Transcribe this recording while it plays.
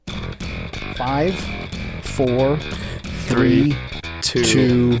5, 4, 3,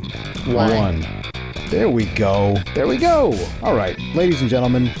 2, 1. There we go. There we go. All right, ladies and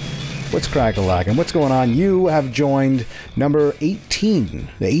gentlemen, what's crack-a-lackin'? What's going on? You have joined number 18,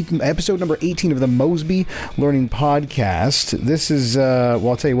 episode number 18 of the Mosby Learning Podcast. This is, well,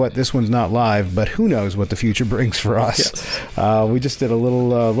 I'll tell you what, this one's not live, but who knows what the future brings for us. Yes. We just did a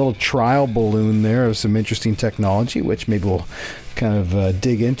little trial balloon there of some interesting technology, which maybe we'll kind of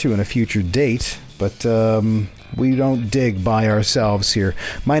dig into in a future date. But we don't dig by ourselves here.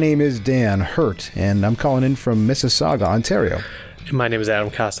 My name is Dan Hurt, and I'm calling in from Mississauga, Ontario. My name is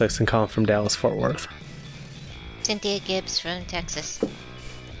Adam Kostek, and calling from Dallas-Fort Worth. Cynthia Gibbs from Texas.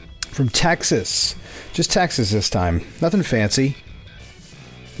 From Texas. Just Texas this time. Nothing fancy.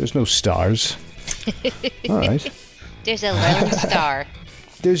 There's no stars. All right. There's a lone star.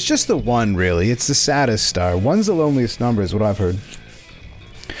 There's just the one, really. It's the saddest star. One's the loneliest number, is what I've heard.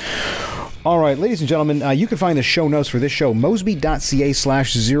 All right, ladies and gentlemen, you can find the show notes for this show,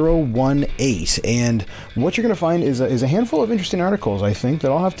 mosby.ca/018. And what you're going to find is a handful of interesting articles, I think, that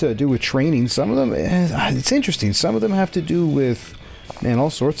all have to do with training. Some of them, it's interesting. Some of them have to do with, man,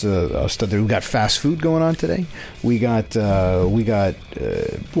 all sorts of stuff. We got fast food going on today. We got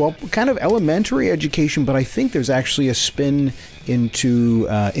well, kind of elementary education, but I think there's actually a spin into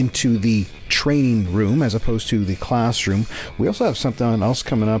the training room as opposed to the classroom. We also have something else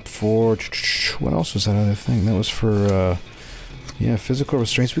coming up for, what else was that other thing? That was for, physical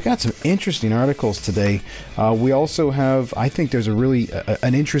restraints. We got some interesting articles today. We also have, I think there's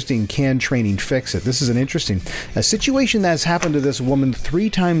an interesting Can Training Fix It. This is a situation that's happened to this woman 3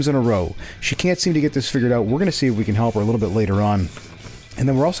 times in a row. She can't seem to get this figured out. We're going to see if we can help her a little bit later on. And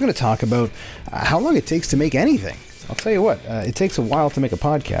then we're also going to talk about how long it takes to make anything. I'll tell you what, it takes a while to make a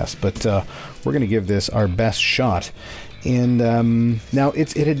podcast, but we're going to give this our best shot. And now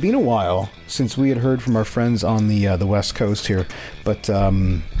it had been a while since we had heard from our friends on the West Coast here, but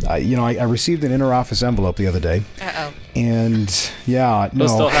I received an interoffice envelope the other day. Uh-oh. And yeah, no.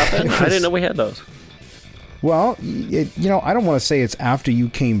 Those still happen? I didn't know we had those. Well, I don't want to say it's after you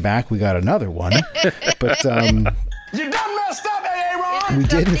came back we got another one, but You done messed up, Aaron! We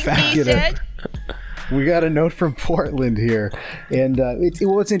did in fact get We got a note from Portland here, and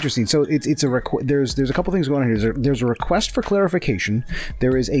it's interesting. So it's a there's a couple things going on here. There's a request for clarification,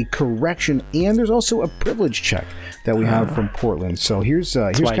 there is a correction, and there's also a privilege check that we have from Portland. So here's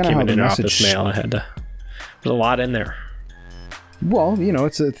kind of how the message. Mail. There's a lot in there. Well,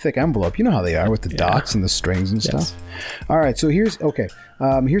 it's a thick envelope. You know how they are with the dots and the strings and stuff. All right, so here's how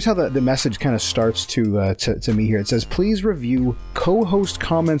the message kind of starts to me here. It says, please review co-host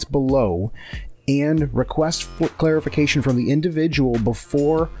comments below and request for clarification from the individual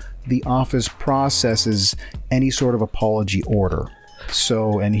before the office processes any sort of apology order.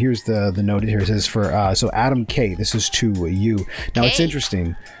 So, and here's the note here. It says so Adam K, this is to you. Now, it's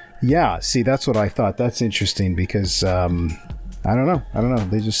interesting. Yeah, see, that's what I thought. That's interesting because, I don't know.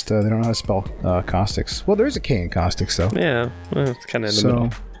 They just, they don't know how to spell caustics. Well, there's a K in caustics, though. Yeah, well, it's kind of in the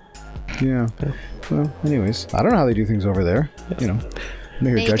middle. Yeah. Well, anyways, I don't know how they do things over there.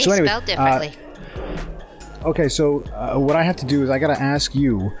 Maybe So anyways, spelled differently. Okay, so what I have to do is I got to ask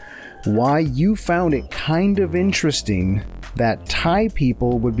you why you found it kind of interesting that Thai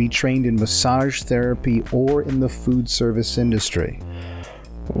people would be trained in massage therapy or in the food service industry.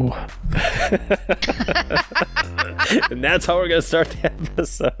 And that's how we're going to start the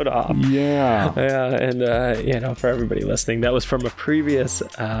episode off. Yeah. And, for everybody listening, that was from a previous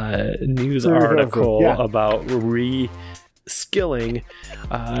news article about skilling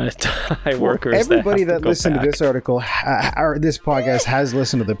Thai workers. Everybody that listened to this article or this podcast has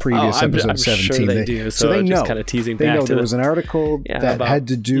listened to the previous episode I'm 17. Sure they do. So they know. Kind of teasing they back know to there was an article that had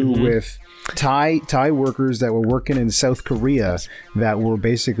to do with Thai workers that were working in South Korea that were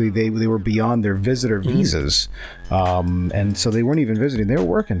basically they were beyond their visitor visas, and so they weren't even visiting; they were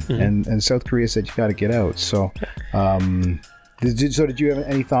working. And South Korea said you got to get out. So. Did you have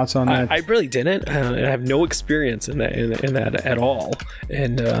any thoughts on that? I really didn't. I have no experience in that at all,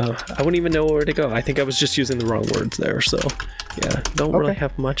 and I wouldn't even know where to go. I think I was just using the wrong words there. So, yeah, don't really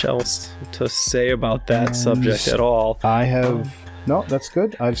have much else to say about that subject at all. I have. No, that's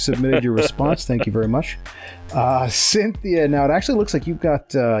good. I've submitted your response. Thank you very much. Cynthia, now it actually looks like you've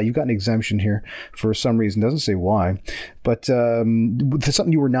got an exemption here for some reason. Doesn't say why, but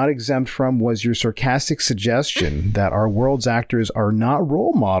something you were not exempt from was your sarcastic suggestion that our world's actors are not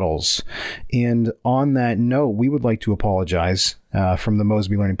role models. And on that note, we would like to apologize from the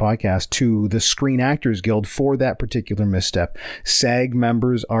Mosby Learning Podcast to the Screen Actors Guild for that particular misstep. SAG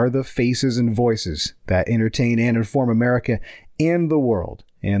members are the faces and voices that entertain and inform America and the world.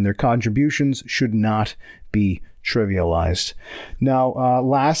 and their contributions should not be trivialized. Now,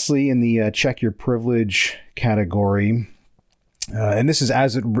 lastly, in the check your privilege category, and this is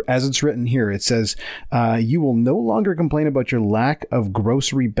as it's written here, it says, you will no longer complain about your lack of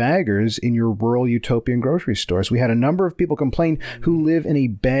grocery baggers in your rural utopian grocery stores. We had a number of people complain who live in a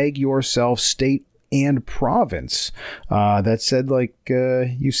bag yourself state and province that said, like,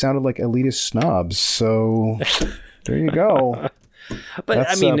 you sounded like elitist snobs. So there you go. But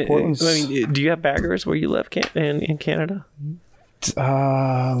That's, I mean, Portland's... do you have baggers where you live in Canada?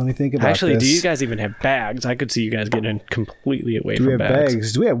 Let me think about Actually, this. do you guys even have bags? I could see you guys getting completely away Do we from have bags.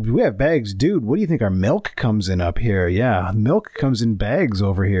 bags? Do we have bags, dude? What do you think? Our milk comes in up here. Yeah, milk comes in bags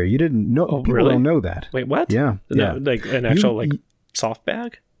over here. You didn't know? Oh, people really? don't know that. Wait, what? Yeah, No, yeah. like an actual soft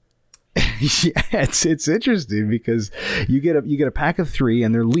bag. Yeah, it's interesting because you get a pack of 3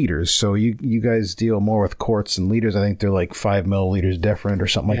 and they're liters. So you guys deal more with quarts and liters. I think they're like 5 milliliters different or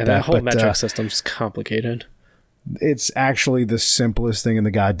something like that. That whole But, metric system's complicated. it's actually the simplest thing in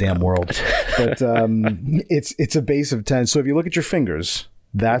the goddamn world. But it's a base of 10. So if you look at your fingers,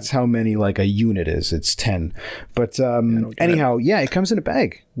 that's how many like a unit is. It's 10. But anyhow, it comes in a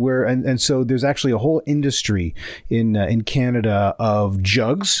bag where and so there's actually a whole industry in Canada of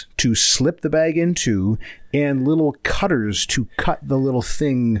jugs to slip the bag into and little cutters to cut the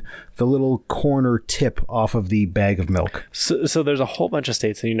little corner tip off of the bag of milk. So there's a whole bunch of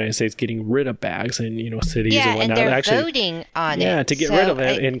states in the United States getting rid of bags in cities Yeah, and whatnot. and they're Actually, voting on it. yeah, to get So rid of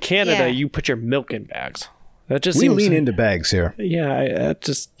it. In Canada, yeah. you put your milk in bags. That just We seems lean into bags here. Yeah,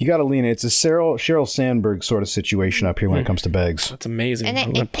 just You got to lean in. It's a Sheryl Sandberg sort of situation up here when it comes to bags. that's amazing. And I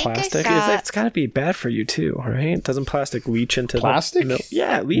And think I plastic saw- it's got to be bad for you too, right? Doesn't plastic leach into Plastic? the milk?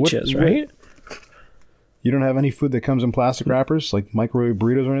 Yeah, it leaches, What- right? You don't have any food that comes in plastic wrappers, like microwave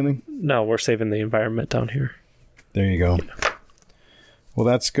burritos or anything? No, we're saving the environment down here. There you go. Well,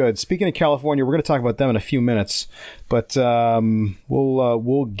 that's good. Speaking of California, we're going to talk about them in a few minutes, but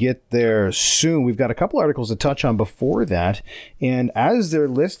we'll get there soon. We've got a couple articles to touch on before that, and as they're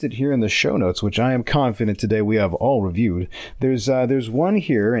listed here in the show notes, which I am confident today we have all reviewed, there's one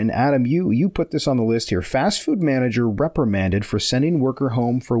here, and Adam, you put this on the list here. Fast food manager reprimanded for sending worker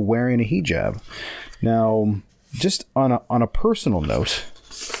home for wearing a hijab. Now, just on a personal note,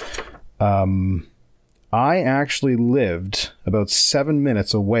 I actually lived about 7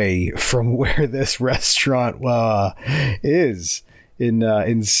 minutes away from where this restaurant is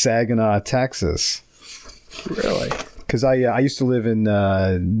in Saginaw, Texas. Really? Because I used to live in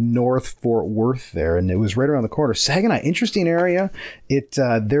North Fort Worth there, and it was right around the corner. Saginaw, interesting area.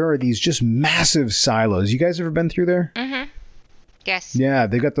 There are these just massive silos. You guys ever been through there? Mm-hmm. Yes. Yeah,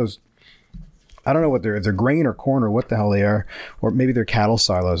 they got those. I don't know what they're grain or corn or what the hell they are, or maybe they're cattle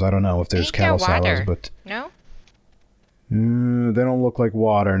silos. I don't know if there's think they're cattle silos, water. but No? they don't look like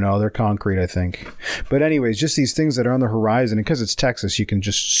water. No, they're concrete, I think. But anyways, just these things that are on the horizon, and because it's Texas, you can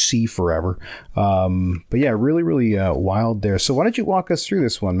just see forever. But yeah, really, really wild there. So why don't you walk us through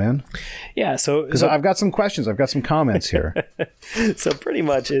this one, man? Yeah, Because I've got some questions. I've got some comments here. So pretty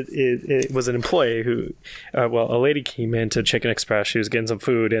much it was an employee who, a lady came into Chicken Express. She was getting some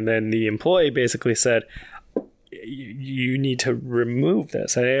food, and then the employee basically said, you need to remove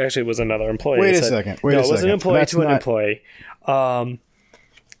this. And it actually was another employee. Wait It a said- second. No, it was an employee That's to an not- employee.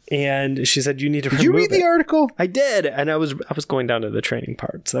 And she said, you need to Did remove you read the it." article? I did, and I was going down to the training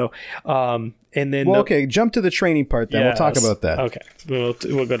part. So, and then Well, okay, jump to the training part then. We'll talk Yes. about that. Okay,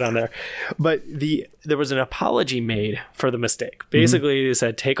 we'll go down there. But there was an apology made for the mistake. Basically, they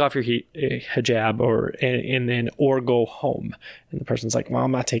said take off your hijab or go home. And the person's like, "Well,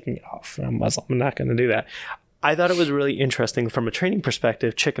 I'm not taking it off. I'm Muslim. I'm not going to do that." I thought it was really interesting from a training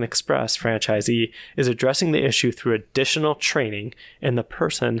perspective. Chicken Express franchisee is addressing the issue through additional training, and the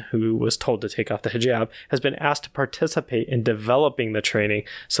person who was told to take off the hijab has been asked to participate in developing the training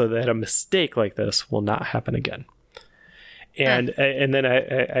so that a mistake like this will not happen again. And then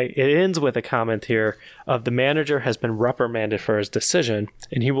it ends with a comment here of the manager has been reprimanded for his decision,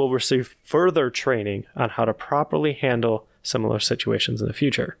 and he will receive further training on how to properly handle similar situations in the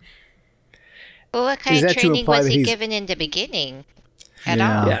future. Well, what kind Is of that to training imply was that he he's- given in the beginning? At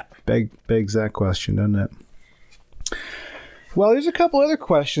all? Yeah. Begs that question, doesn't it? Well, there's a couple other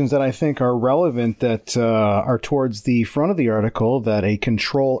questions that I think are relevant that are towards the front of the article that a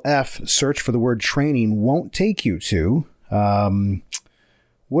Control F search for the word training won't take you to.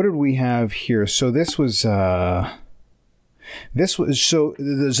 What did we have here? So this was so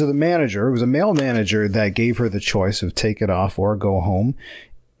the manager, it was a male manager that gave her the choice of take it off or go home.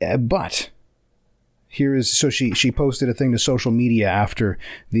 But Here is so she posted a thing to social media after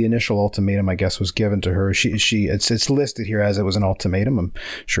the initial ultimatum, I guess, was given to her. It's listed here as it was an ultimatum. I'm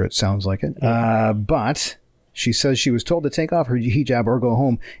sure it sounds like it. But she says she was told to take off her hijab or go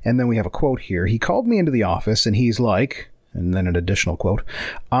home. And then we have a quote here. He called me into the office and he's like, and then an additional quote,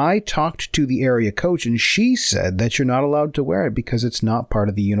 I talked to the area coach and she said that you're not allowed to wear it because it's not part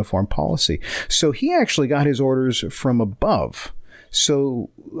of the uniform policy. So he actually got his orders from above. So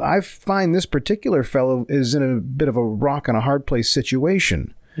I find this particular fellow is in a bit of a rock and a hard place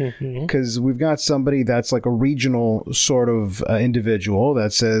situation. Because we've got somebody that's like a regional sort of individual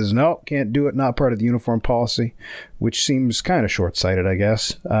that says, no, can't do it, not part of the uniform policy, which seems kind of short-sighted, I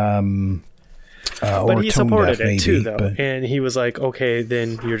guess. But he supported it too, though, and he was like, okay,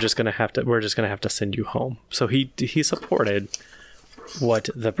 then we're just gonna have to send you home. So he supported what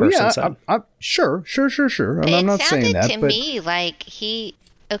the person said. Sure. I'm not saying that. It sounded to me like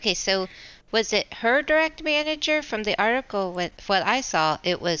okay, so was it her direct manager? From the article, what I saw,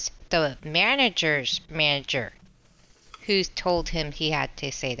 it was the manager's manager who told him he had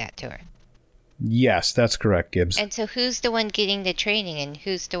to say that to her. Yes, that's correct, Gibbs. And so who's the one getting the training and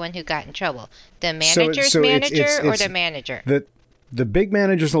who's the one who got in trouble? The manager's manager or the manager? The big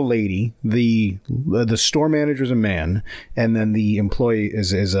manager's a lady, the store manager's a man, and then the employee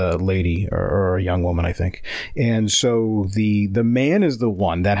is a lady or a young woman, I think. And so the man is the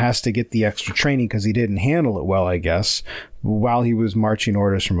one that has to get the extra training because he didn't handle it well, I guess, while he was marching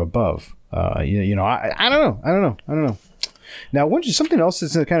orders from above. I don't know. Now, something else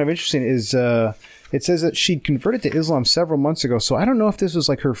that's kind of interesting is it says that she'd converted to Islam several months ago. So I don't know if this was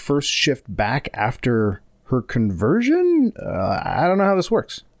like her first shift back after her conversion. I don't know how this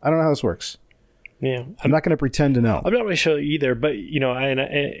works. Yeah, I'm not going to pretend to know. I'm not really sure either, but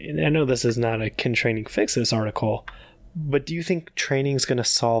I know this is not a Can Training Fix This article, but do you think training is going to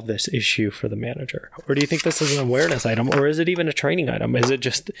solve this issue for the manager? Or do you think this is an awareness item? Or is it even a training item? Is it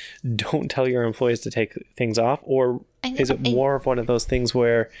just don't tell your employees to take things off? Or is it more of one of those things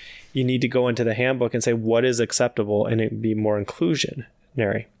where you need to go into the handbook and say what is acceptable and it be more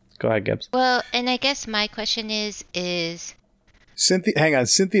inclusionary? Go ahead, Gibbs. Well, and I guess my question is Cynthia, hang on.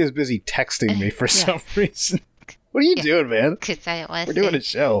 Cynthia's busy texting me for some reason. What are you doing, man? Because I don't want to We're doing a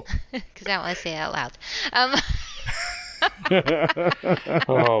show. Because I don't want to say it out loud.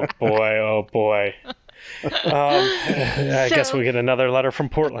 Oh boy. I guess we'll get another letter from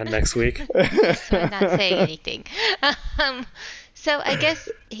Portland next week. So I'm not saying anything. So I guess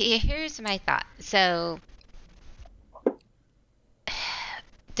here's my thought. So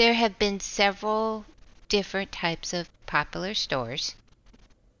there have been several different types of popular stores,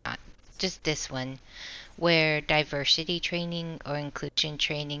 not just this one, where diversity training or inclusion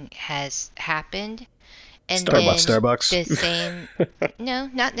training has happened. And Starbucks. The same, no,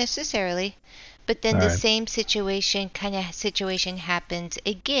 not necessarily. But then same situation happens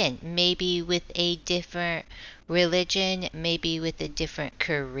again, maybe with a different religion, maybe with a different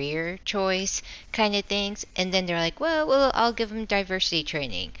career choice kind of things. And then they're like, well, I'll give them diversity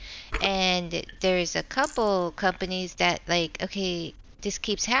training. And there's a couple companies that like, okay, this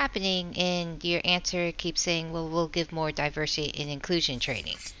keeps happening. And your answer keeps saying, well, we'll give more diversity and inclusion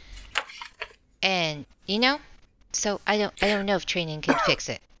training. And, so I don't know if training can fix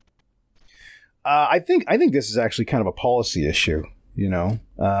it. I think this is actually kind of a policy issue, and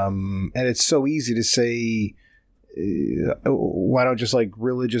it's so easy to say, why don't just like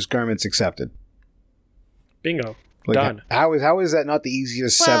religious garments accepted? Bingo. Like, done. How is that not the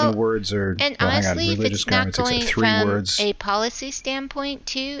easiest 7 words? And honestly, if it's not going from a policy standpoint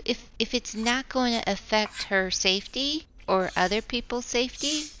too, if it's not going to affect her safety or other people's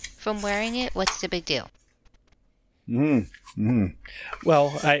safety from wearing it, what's the big deal? Well,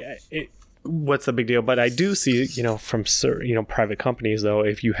 what's the big deal? But I do see, from certain, private companies though,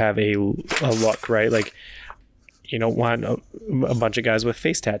 if you have a look, right, like you don't want a bunch of guys with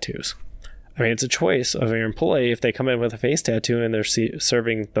face tattoos. I mean, it's a choice of your employee. If they come in with a face tattoo and they're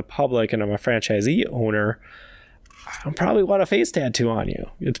serving the public, and I'm a franchisee owner, I don't probably want a face tattoo on you.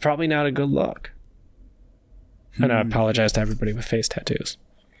 It's probably not a good look. And I apologize to everybody with face tattoos.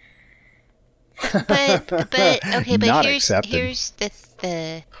 But okay, but here's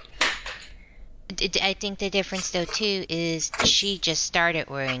the I think the difference though too is she just started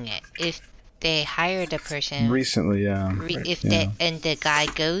wearing it. If they hired a person recently, and the guy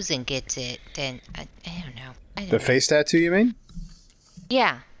goes and gets it, then I don't know. The face tattoo, you mean?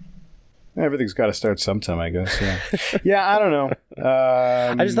 Yeah. Everything's got to start sometime, I guess. Yeah. Yeah, I don't know.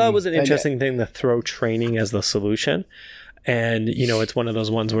 I just thought it was an interesting thing to throw training as the solution. And, it's one of those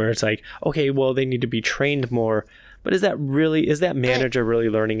ones where it's like, okay, well, they need to be trained more. But is that manager really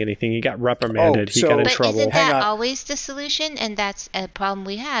learning anything? He got reprimanded. He got in trouble. Isn't that always the solution? And that's a problem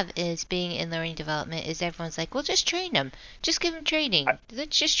we have is being in learning development is everyone's like, well, just train them. Just give them training.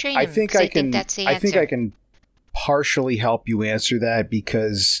 Let's just train them. I think I can partially help you answer that,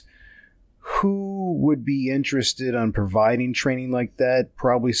 because who would be interested on providing training like that?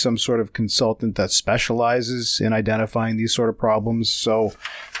 Probably some sort of consultant that specializes in identifying these sort of problems. So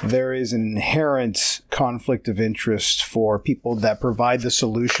there is an inherent conflict of interest for people that provide the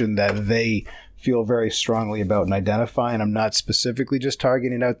solution that they feel very strongly about and identify. And I'm not specifically just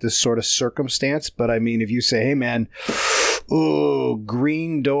targeting out this sort of circumstance, but I mean, if you say, hey man, oh,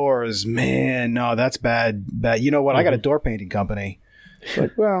 green doors, man, no, that's bad. You know what? I got a door painting company.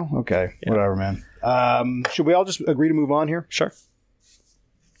 Like, well, okay, whatever, man. Should we all just agree to move on here? Sure.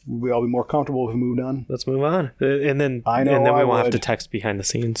 Would we all be more comfortable if we moved on? Let's move on. And then we won't have to text behind the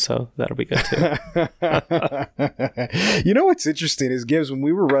scenes, so that'll be good too. You know what's interesting is, Gibbs, when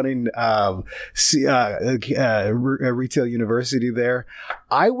we were running retail university there,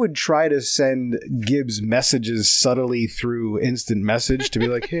 I would try to send Gibbs messages subtly through instant message to be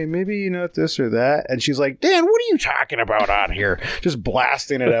like, hey, maybe you know this or that. And she's like, Dan, what are you talking about on here? Just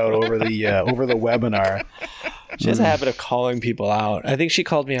blasting it out over the webinar. She has a habit of calling people out. I think she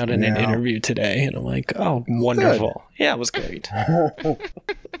called me out in an interview today, and I'm like, "Oh, wonderful! Good. Yeah, it was great."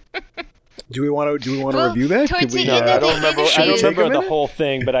 Do we want to review that? I don't remember the whole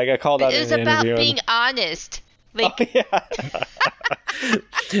thing, but I got called out in the interview. It was about being honest. Like,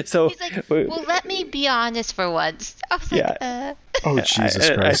 so he's like, well, let me be honest for once. I was like, Oh, Jesus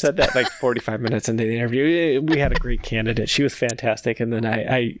Christ. I said that like 45 minutes into the interview. We had a great candidate. She was fantastic. And then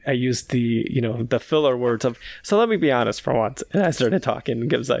I used the filler words of, so let me be honest for once. And I started talking, and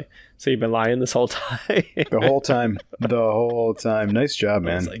Gibbs like, so you've been lying this whole time? The whole time. Nice job,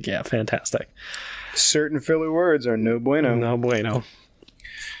 man. I was like, yeah, fantastic. Certain filler words are no bueno. No bueno.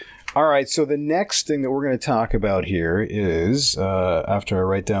 All right, so the next thing that we're going to talk about here is, after I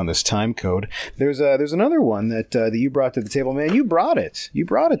write down this time code, there's another one that you brought to the table. Man, you brought it. You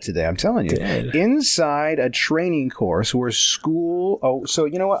brought it today, I'm telling you. Inside a training course where school... Oh, so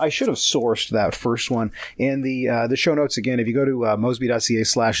you know what? I should have sourced that first one in the show notes. Again, if you go to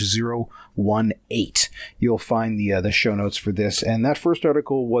mosby.ca/018, you'll find the show notes for this. And that first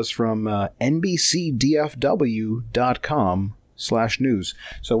article was from NBCDFW.com/news.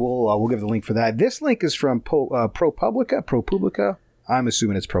 So we'll give the link for that. This link is from ProPublica. I'm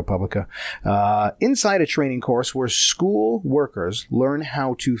assuming it's ProPublica. Inside a training course where school workers learn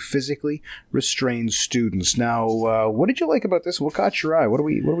how to physically restrain students. Now, what did you like about this? What caught your eye? What are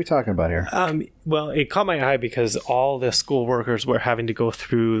we talking about here? Well, it caught my eye because all the school workers were having to go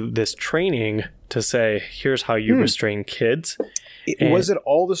through this training to say, here's how you restrain kids. Was it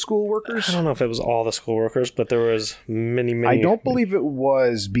all the school workers? I don't know if it was all the school workers, but there was many. I don't believe it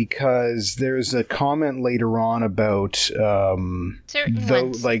was, because there's a comment later on about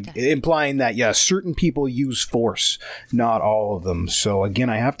implying that certain people use force, not all of them. So again,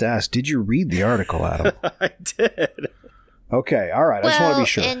 I have to ask: did you read the article, Adam? I did. Okay, all right. I just want to be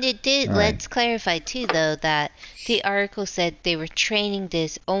sure. And it did. Let's clarify too, though, that the article said they were training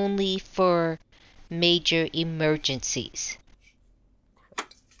this only for major emergencies.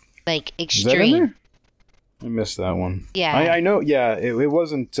 Like extreme. I missed that one. Yeah, I know. Yeah, it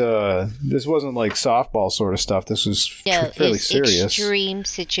wasn't. This wasn't like softball sort of stuff. This was fairly serious. Extreme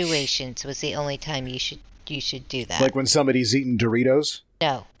situations was the only time you should do that. Like when somebody's eating Doritos.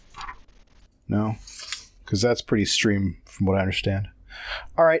 No, because that's pretty extreme from what I understand.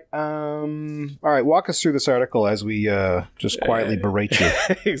 All right. Walk us through this article as we just quietly berate you.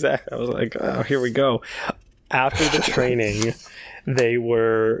 Exactly. I was like, oh, here we go. After the training, they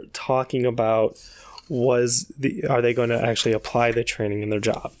were talking about are they going to actually apply the training in their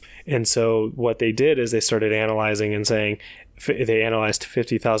job? And so what they did is they started analyzing and saying they analyzed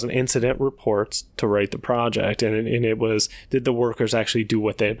 50,000 incident reports to write the project, and it was, did the workers actually do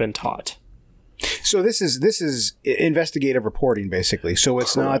what they had been taught? So this is investigative reporting, basically. So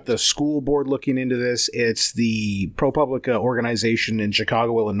it's not the school board looking into this. It's the ProPublica organization in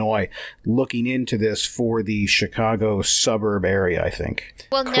Chicago, Illinois, looking into this for the Chicago suburb area, I think.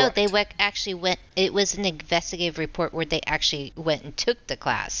 Well, correct. No, they actually went. It was an investigative report where they actually went and took the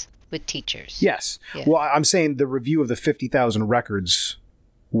class with teachers. Yes. Yeah. Well, I'm saying the review of the 50,000 records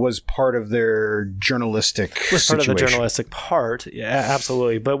was part of their journalistic situation. Part of the journalistic part, yeah,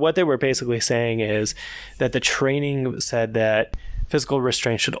 absolutely. But what they were basically saying is that the training said that physical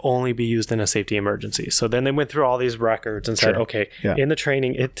restraint should only be used in a safety emergency. So then they went through all these records and said, in the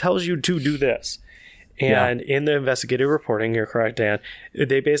training, it tells you to do this. And in the investigative reporting, you're correct, Dan,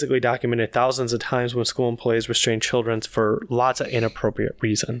 they basically documented thousands of times when school employees restrained children for lots of inappropriate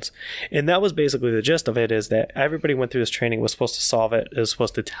reasons. And that was basically the gist of it, is that everybody went through this training, was supposed to solve it, is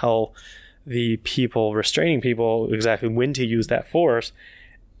supposed to tell the people restraining people exactly when to use that force,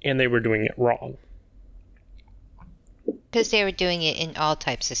 and they were doing it wrong. Because they were doing it in all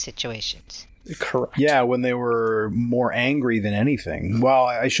types of situations. Correct. Yeah, when they were more angry than anything. Well,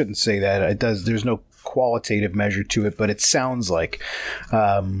 I shouldn't say that. It does. There's no qualitative measure to it, but it sounds like,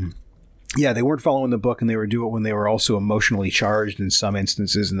 they weren't following the book, and they were doing it when they were also emotionally charged in some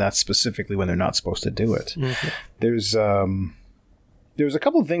instances, and that's specifically when they're not supposed to do it. Mm-hmm. There's a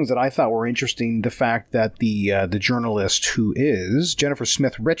couple of things that I thought were interesting. The fact that the journalist, who is Jennifer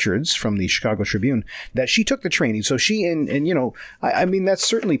Smith Richards from the Chicago Tribune, that she took the training. So she I mean, that's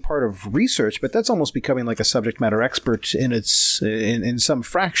certainly part of research, but that's almost becoming like a subject matter expert in some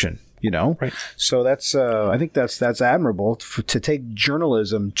fraction. Right. So that's I think that's admirable to take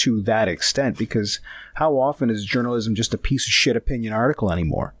journalism to that extent, because how often is journalism just a piece of shit opinion article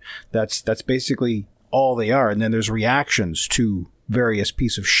anymore? That's basically all they are, and then there's reactions to various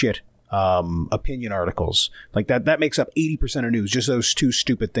piece of shit opinion articles like that makes up 80% of news, just those two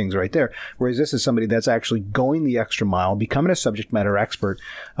stupid things right there. Whereas this is somebody that's actually going the extra mile, becoming a subject matter expert,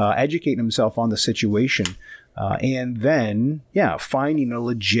 educating himself on the situation, and then finding a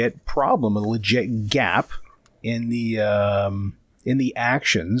legit problem, a legit gap in the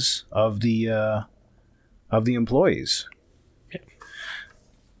actions of the employees.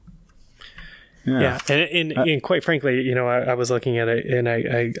 Yeah. And quite frankly, I was looking at it, and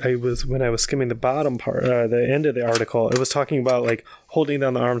I was, when I was skimming the bottom part, the end of the article, it was talking about like holding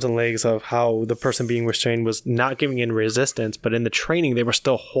down the arms and legs of how the person being restrained was not giving in resistance, but in the training they were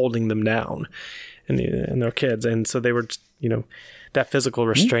still holding them down, and their kids, and so they were, that physical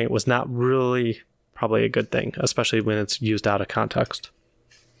restraint was not really probably a good thing, especially when it's used out of context.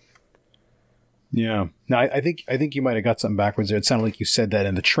 Yeah. No, I think you might have got something backwards there. It sounded like you said that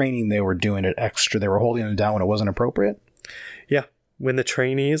in the training they were doing it extra. They were holding them down when it wasn't appropriate. Yeah. When the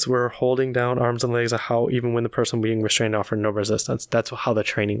trainees were holding down arms and legs, how even when the person being restrained offered no resistance. That's how the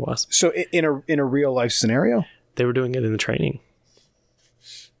training was. So in a real life scenario, they were doing it in the training.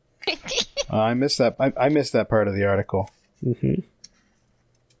 I missed that. I missed that part of the article. Mm-hmm.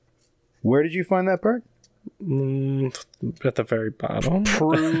 Where did you find that part? At the very bottom.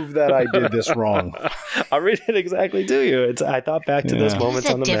 Prove that I did this wrong. I'll read it exactly to you. I thought back to those moments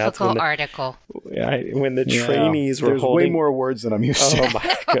on the mats. It's a difficult article. When the trainees were There's holding... way more words than I'm used to. Oh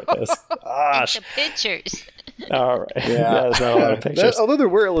my goodness. Gosh. The pictures. All right. Yeah, there's not a lot of pictures. Although there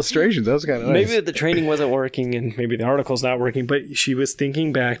were illustrations, that was kind of nice. Maybe the training wasn't working, and maybe the article's not working, but she was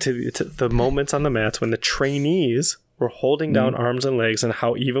thinking back to the moments on the mats when the trainees were holding down arms and legs, and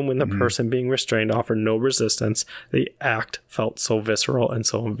how even when the person being restrained offered no resistance, the act felt so visceral and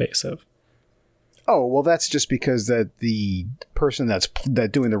so invasive. Oh, well, that's just because that the person that's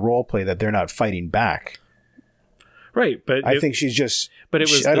doing the role play, that they're not fighting back. Right, but I think she's just. But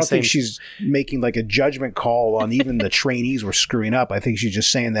it was. I don't think she's making like a judgment call on even the trainees were screwing up. I think she's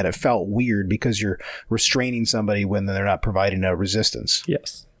just saying that it felt weird because you're restraining somebody when they're not providing a resistance.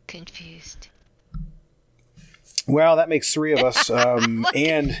 Yes. Confused. Well, that makes three of us,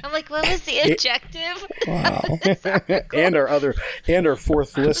 and I'm like, what was the objective? Wow, and our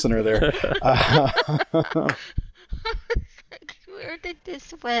fourth listener there. Where did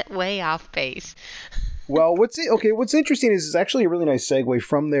this went way off base? Well, what's interesting is it's actually a really nice segue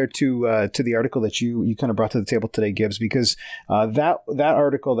from there to the article that you kind of brought to the table today, Gibbs, because that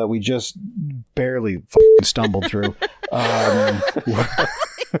article that we just barely stumbled through.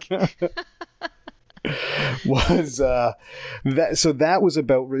 Was that was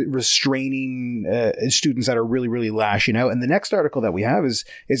about restraining students that are really, really lashing out. And the next article that we have is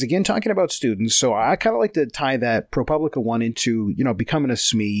again talking about students. So I kind of like to tie that ProPublica one into, becoming a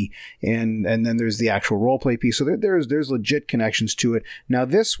SME, and then there's the actual role play piece. So there's legit connections to it. Now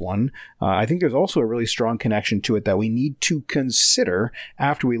this one, I think there's also a really strong connection to it that we need to consider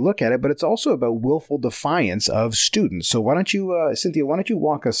after we look at it, but it's also about willful defiance of students. So why don't you, Cynthia,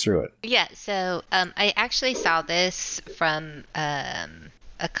 walk us through it? Yeah. So I actually saw this from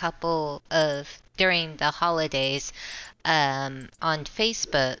a couple of during the holidays on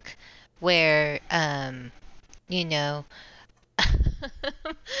Facebook, where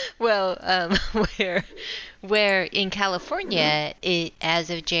where in California, as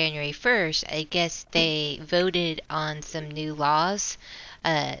of January 1st, I guess they voted on some new laws.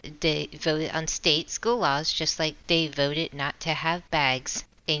 They voted on state school laws, just like they voted not to have bags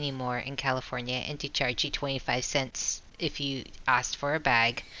anymore in California and to charge you 25 cents if you asked for a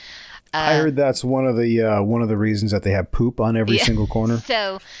bag. I heard that's one of the reasons that they have poop on every single corner.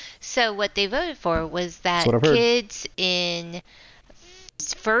 So what they voted for was that kids in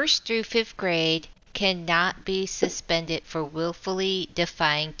 1st through 5th grade cannot be suspended for willfully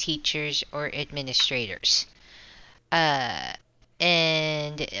defying teachers or administrators.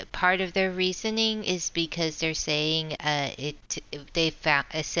 And part of their reasoning is because they're saying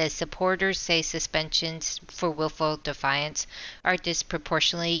it says supporters say suspensions for willful defiance are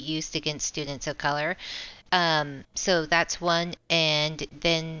disproportionately used against students of color. So that's one. And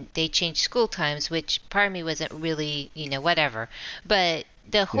then they changed school times, which part of me wasn't really, whatever. But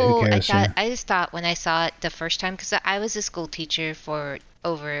the whole, I just thought when I saw it the first time, because I was a school teacher for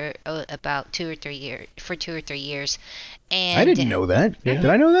over about 2 or 3 years, and I didn't know that. Yeah. Did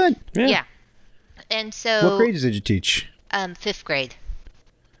I know that? Yeah. And so, what grades did you teach? 5th grade.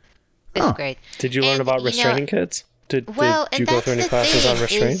 5th grade. Did you learn about restraining kids? Did you go through any classes on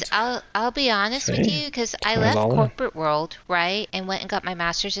restraint? I'll be honest with you, because I left corporate world, right, and went and got my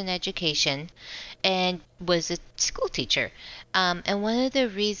master's in education, and was a school teacher. And one of the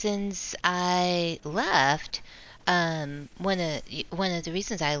reasons I left. One of the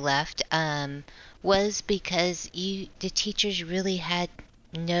reasons I left was because the teachers really had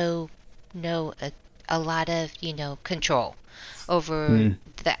a lot of control over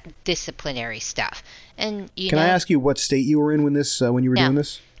that disciplinary stuff. And can I ask you what state you were in when you were doing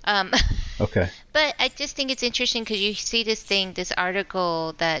this? Okay. But I just think it's interesting because you see this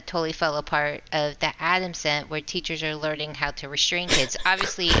article that totally fell apart that Adam sent, where teachers are learning how to restrain kids,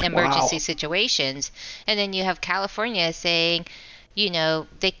 obviously in emergency situations. And then you have California saying, you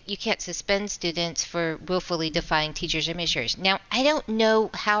can't suspend students for willfully defying teachers or administrators. Now, I don't know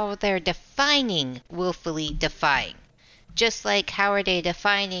how they're defining willfully defying. Just like how are they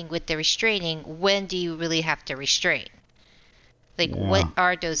defining with the restraining, when do you really have to restrain? What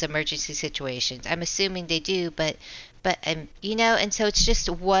are those emergency situations? I'm assuming they do, but and so it's just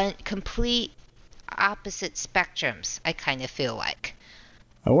one complete opposite spectrums, I kind of feel like.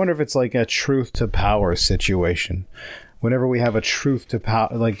 I wonder if it's like a truth to power situation. Whenever we have a truth to power,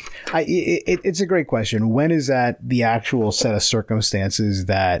 it's a great question. When is that the actual set of circumstances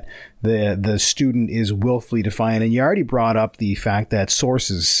that the student is willfully defiant? And you already brought up the fact that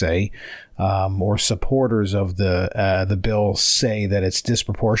sources say, or supporters of the bill say that it's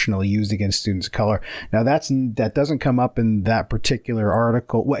disproportionately used against students of color. Now that doesn't come up in that particular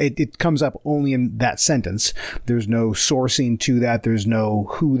article. Well, it comes up only in that sentence. There's no sourcing to that. There's no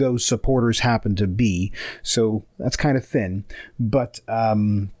who those supporters happen to be. So that's kind of thin. But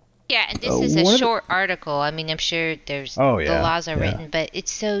yeah, and this is a short article. I mean, I'm sure the laws are written, but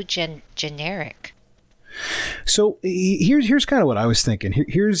it's so generic. So here's kind of what I was thinking.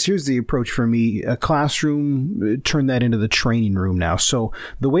 Here's the approach for me. A classroom, turn that into the training room now. So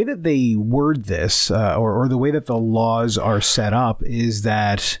the way that they word this, or the way that the laws are set up, is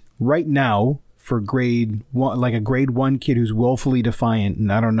that right now for grade one, like a grade 1 kid who's willfully defiant, and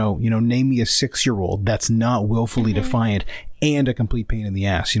I don't know, name me a 6-year-old that's not willfully defiant and a complete pain in the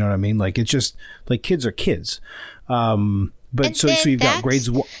ass. You know what I mean? Like, it's just like kids are kids. But so you've got grades.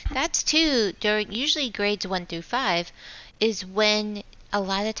 That's too. Usually grades 1 through 5 is when a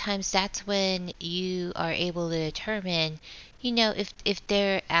lot of times that's when you are able to determine, if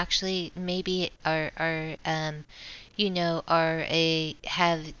they're actually maybe have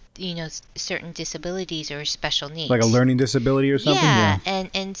certain disabilities or special needs, like a learning disability or something. Yeah.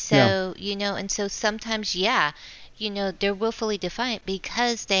 And so and so sometimes they're willfully defiant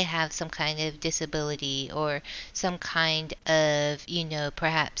because they have some kind of disability or some kind of,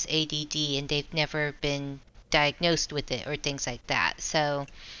 perhaps ADD, and they've never been diagnosed with it or things like that. So,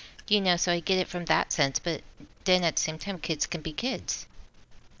 so I get it from that sense. But then at the same time, kids can be kids.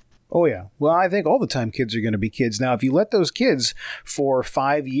 Oh, yeah. Well, I think all the time kids are going to be kids. Now, if you let those kids for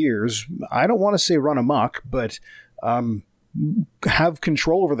 5 years, I don't want to say run amok, but have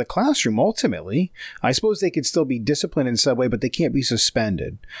control over the classroom ultimately. I suppose they could still be disciplined in some way, but they can't be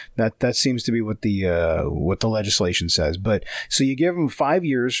suspended. That seems to be what the legislation says. But so you give them 5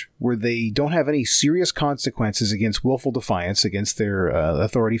 years where they don't have any serious consequences against willful defiance against their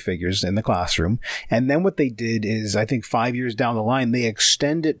authority figures in the classroom. And then what they did is, I think 5 years down the line, they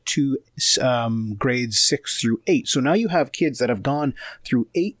extend it to grades 6 through 8. So now you have kids that have gone through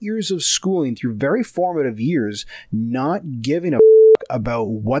 8 years of schooling, through very formative years, not giving a about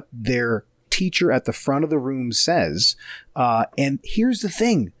what their teacher at the front of the room says. And here's the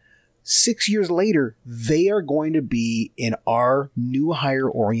thing. 6 years later, they are going to be in our new hire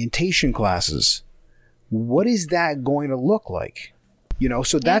orientation classes. What is that going to look like?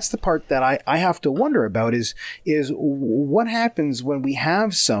 So that's the part that I have to wonder about is what happens when we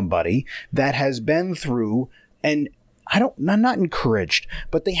have somebody that has been through, and I'm not encouraged,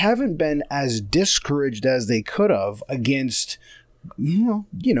 but they haven't been as discouraged as they could have against,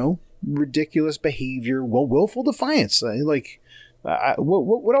 ridiculous behavior, willful defiance.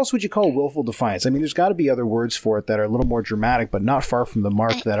 What else would you call willful defiance? I mean, there's got to be other words for it that are a little more dramatic, but not far from the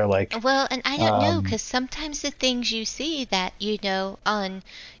mark, that are like... Well, and I don't know, because sometimes the things you see that, on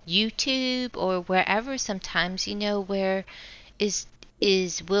YouTube or wherever, sometimes, where is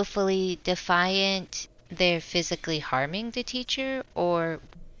willfully defiant, they're physically harming the teacher, or,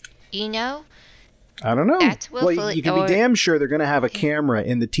 I don't know. That's willfully, well, you can be damn sure they're going to have a camera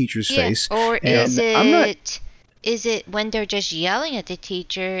in the teacher's face. Or is it when they're just yelling at the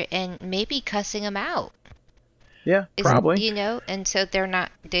teacher and maybe cussing them out? Yeah, probably. And so they're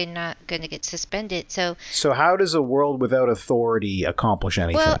not going to get suspended. So how does a world without authority accomplish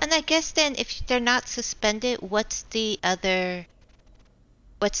anything? Well, and I guess then if they're not suspended, is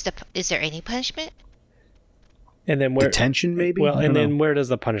there any punishment? And then detention, maybe? Well, and then where does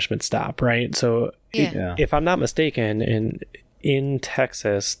the punishment stop, right? So if I'm not mistaken, in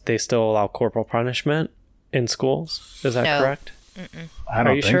Texas, they still allow corporal punishment in schools. Is that correct? Mm-mm. I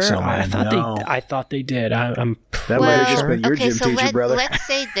don't think so, man. I thought they did. I'm that might have just been your gym teacher, brother. Let's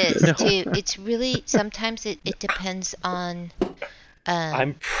say this too. It's really sometimes it depends on.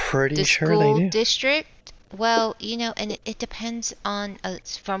 I'm pretty sure the school they do. District. Well, and it depends on.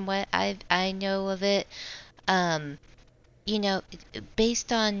 From what I know of it,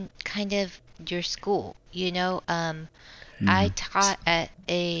 based on kind of your school. I taught at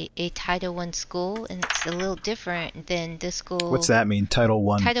a Title I school, and it's a little different than this school. What's that mean, Title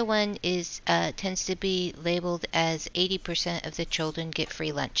I? Title I tends to be labeled as 80% of the children get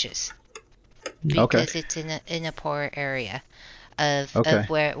free lunches. Because it's in a poor area of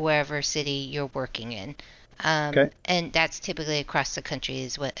wherever city you're working in. And that's typically across the country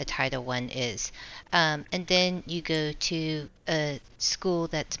is what a Title I is. And then you go to a school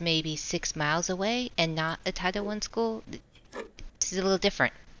that's maybe 6 miles away and not a Title I school. It's a little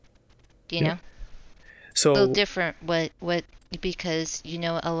different, know? So a little different because,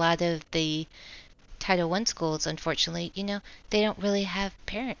 a lot of the Title I schools, unfortunately, they don't really have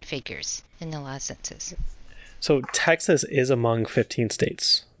parent figures in a lot of senses. So Texas is among 15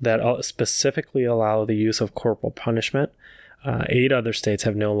 states that specifically allow the use of corporal punishment. 8 other states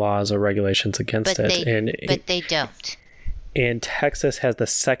have no laws or regulations against it. But they don't. And Texas has the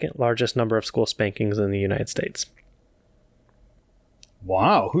second largest number of school spankings in the United States.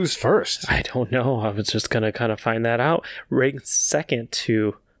 Wow, who's first? I don't know. I was just going to kind of find that out. Ranked second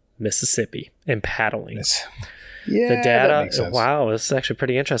to Mississippi in paddling. Yeah, the data, that makes sense. Wow, this is actually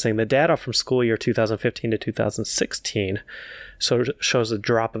pretty interesting. The data from school year 2015 to 2016 shows a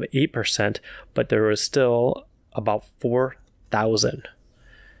drop of 8%, but there was still about 4,000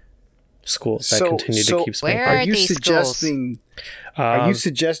 schools that continue to keep spanking. Where are these schools? Are you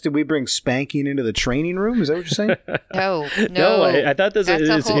suggesting we bring spanking into the training room? Is that what you're saying? No. I thought that's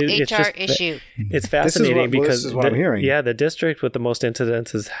a whole HR issue. It's fascinating because this is what I'm hearing. Yeah, the district with the most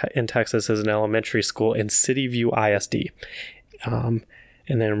incidences in Texas is an elementary school in City View ISD, and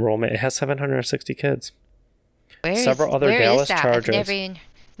then enrollment it has 760 kids. Several other Dallas Chargers. I've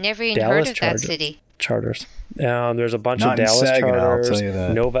never even heard of that city. Charters. There's a bunch Not of Dallas Saginaw, Charters, I'll tell you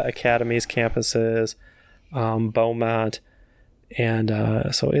that. Nova Academies campuses, Beaumont, and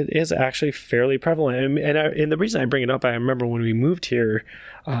so it is actually fairly prevalent. And the reason I bring it up, I remember when we moved here,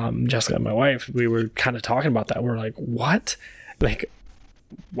 Jessica and my wife, we were kind of talking about that. We're like, what? Like,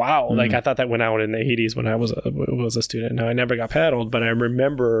 wow. Mm-hmm. Like I thought that went out in the 80s when I was a student. Now I never got paddled, but I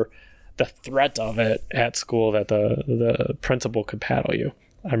remember the threat of it at school that the principal could paddle you.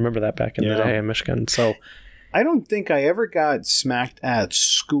 I remember that back in the day in Michigan. So I don't think I ever got smacked at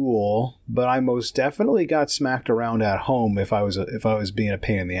school, but I most definitely got smacked around at home if I was being a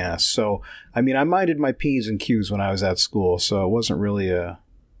pain in the ass. So, I mean, I minded my P's and Q's when I was at school, so it wasn't really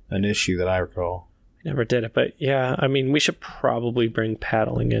an issue that I recall. I never did it, but yeah, I mean, we should probably bring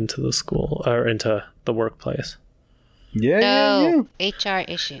paddling into the school or into the workplace. Yeah. HR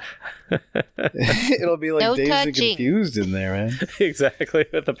issue. It'll be like Dazed and Confused in there, man. Exactly,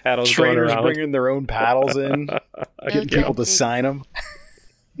 with the paddles Trainers going around. Bringing their own paddles in. Getting people to sign them.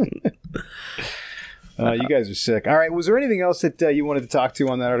 You guys are sick. All right, was there anything else that you wanted to talk to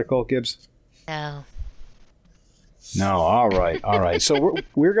on that article, Gibbs? No. All right. So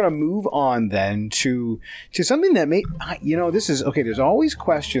we're going to move on then to something that may, this is, okay, there's always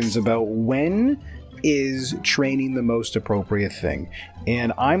questions about when is training the most appropriate thing.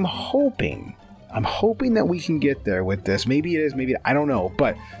 And I'm hoping I'm hoping that we can get there with this. Maybe it is, maybe I don't know.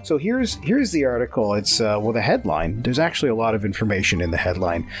 But so here's the article. It's the headline. There's actually a lot of information in the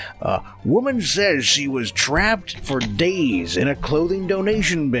headline. Woman says she was trapped for days in a clothing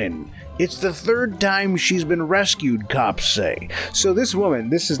donation bin. It's the third time she's been rescued, cops say. So this woman,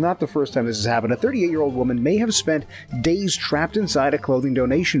 this is not the first time this has happened. A 38-year-old woman may have spent days trapped inside a clothing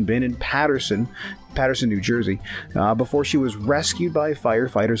donation bin in Paterson, New Jersey, before she was rescued by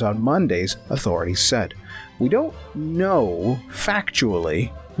firefighters on Mondays, authorities said. We don't know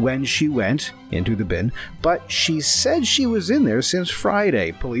factually when she went into the bin, but she said she was in there since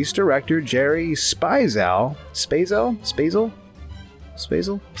Friday. Police Director Jerry Spazal?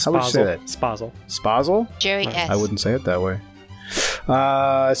 How would you say that? Spazel? Jerry S. I wouldn't say it that way.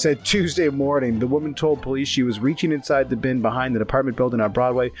 Said Tuesday morning, the woman told police she was reaching inside the bin behind an apartment building on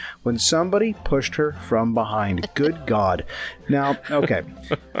Broadway when somebody pushed her from behind. Good God. Now, okay.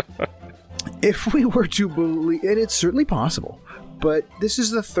 If we were to believe, and it's certainly possible, but this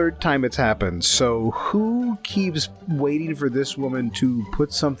is the third time it's happened, so who keeps waiting for this woman to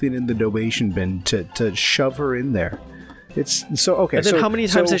put something in the donation bin to shove her in there? It's so okay. And then how many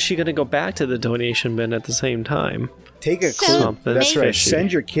times is she going to go back to the donation bin at the same time? Take a clue. That's right.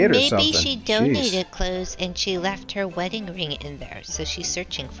 Send your kid or something. Maybe she donated clothes and she left her wedding ring in there, so she's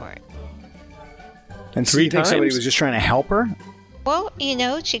searching for it. And so you think somebody was just trying to help her? Well,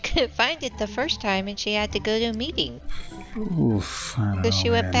 she couldn't find it the first time, and she had to go to a meeting. Oof, I don't know, she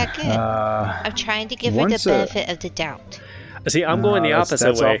went back in. I'm trying to give her the benefit of the doubt. See, I'm going the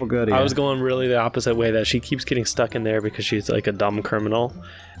opposite way. Good, yeah. I was going really the opposite way, that she keeps getting stuck in there because she's like a dumb criminal,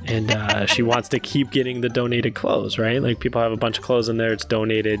 and she wants to keep getting the donated clothes, right? Like, people have a bunch of clothes in there, it's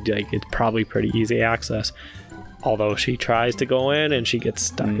donated, like, it's probably pretty easy access. Although she tries to go in and she gets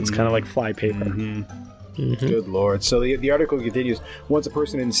stuck. It's kind of like flypaper. Mm-hmm. Good Lord. So the article continues. Once a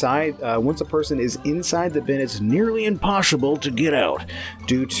person is inside the bin, it's nearly impossible to get out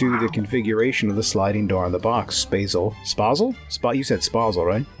due to the configuration of the sliding door on the box. Spazel? You said Spazel,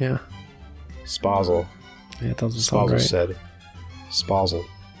 right? Yeah. Spazel. Yeah, it doesn't sound right. Spazel said. Spazel.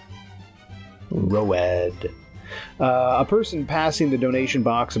 Roed. A person passing the donation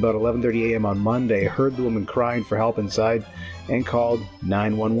box about 11:30 a.m. on Monday heard the woman crying for help inside and called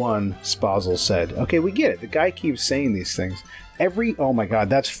 911, Spazel said. Okay, we get it. The guy keeps saying these things. Oh my God,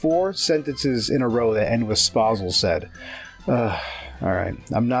 that's 4 sentences in a row that end with Spazel said. All right,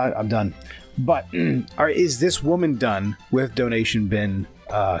 I'm done. But is this woman done with donation bin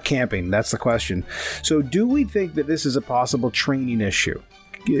camping? That's the question. So do we think that this is a possible training issue?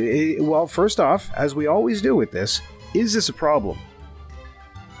 Well, first off, as we always do with this, is this a problem?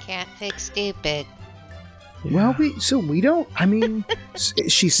 Can't fix stupid. Yeah. Well, we don't. I mean,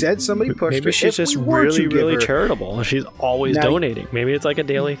 she said somebody pushed her. Maybe she's just really charitable. She's always donating. Maybe it's like a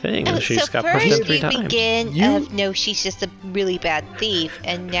daily thing. And she's got pushed in 3 times. No, she's just a really bad thief,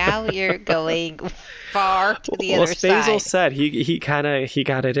 and now you're going far to the other side. Well, Spazel said he got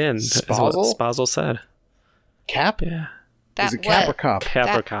it in. Spazel said. Cap? Yeah. Is it cap or cop?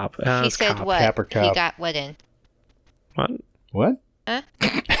 Cap or cop. He said cop. what? Cap or cop. He got what in? What? Huh?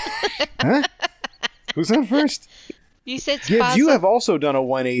 Huh? Who's on first? You said Gibbs, you have also done a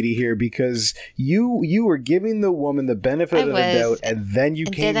 180 here because you were giving the woman the benefit of the doubt, and then you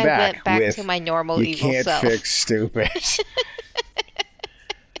came back I went back with to my normal you evil can't self. fix stupid.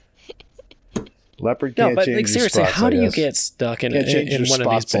 Leopard can't but change like, seriously, spots, how do you get stuck in one of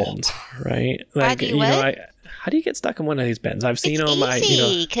these bins, right? Like, how do you get stuck in one of these bins? I've seen them. It's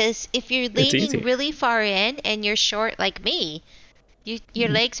easy, because if you're leaning really far in and you're short like me, your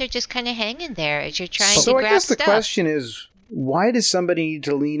legs are just kind of hanging there as you're trying to grab stuff. So I guess the question is, why does somebody need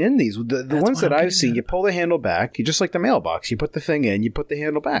to lean in these? The ones that I've seen, you pull the handle back, you just like the mailbox. You put the thing in, you put the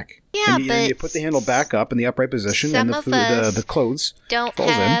handle back. Yeah, and you put the handle back up in the upright position, and the clothes don't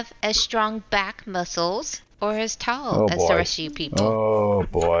have as strong back muscles or as tall as the rest of you people. Oh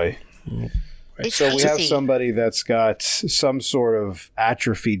boy. So we have somebody that's got some sort of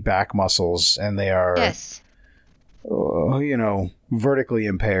atrophied back muscles, and they are, vertically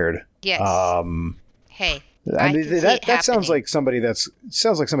impaired. Yes. Hey, I mean, that sounds like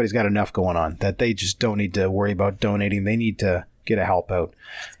somebody's got enough going on that they just don't need to worry about donating. They need to get a help out.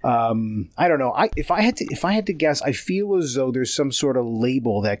 I don't know. If I had to guess, I feel as though there's some sort of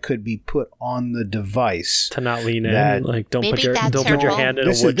label that could be put on the device to not lean in. Like, don't put your hand in a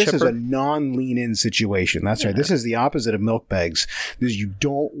wood chipper. This is a non-lean in situation. That's right. This is the opposite of milk bags. You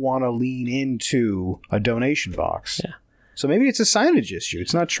don't want to lean into a donation box. Yeah. So maybe it's a signage issue.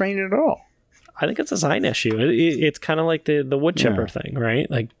 It's not training at all. I think it's a sign issue. It's kind of like the wood chipper thing,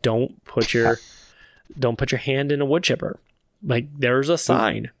 right? Like, don't put your hand in a wood chipper. Like, there's a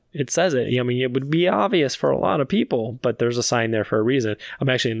sign. it says it. I mean, it would be obvious for a lot of people, but there's a sign there for a reason. I'm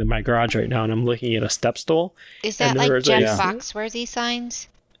actually in my garage right now, and I'm looking at a step stool. Is that like Jeff Foxworthy signs?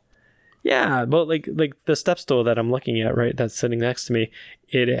 Yeah, well, like the step stool that I'm looking at, right, that's sitting next to me,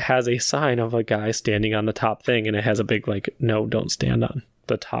 it has a sign of a guy standing on the top thing, and it has a big, like, no, don't stand on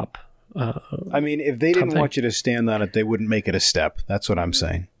the top. I mean, if they didn't want you to stand on it, they wouldn't make it a step. That's what I'm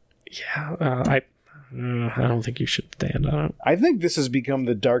saying. Yeah, I don't think you should stand on it. I think this has become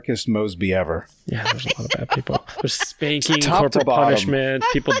the darkest Mosby ever. Yeah, there's a lot of bad people. There's spanking, corporal punishment,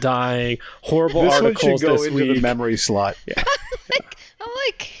 people dying, horrible articles one should go this into week. The memory slot. Yeah. I'm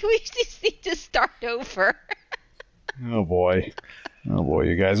like, we just need to start over. Oh boy,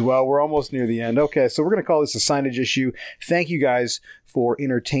 you guys. Well, we're almost near the end. Okay, so we're going to call this a signage issue. Thank you guys for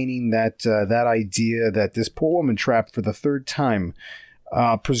entertaining that idea that this poor woman trapped for the third time.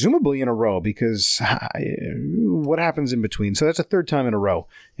 Presumably in a row, because what happens in between? So that's a third time in a row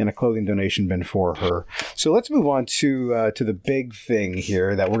in a clothing donation bin for her. So let's move on to the big thing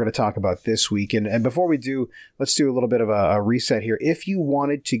here that we're going to talk about this week. And before we do, let's do a little bit of a reset here. If you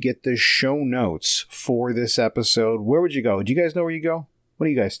wanted to get the show notes for this episode, where would you go? Do you guys know where you go? What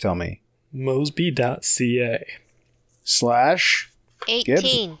do you guys tell me? Mosby.ca /18.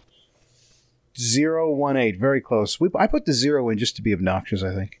 Gibbs? 018, very close. I put the 0 in just to be obnoxious,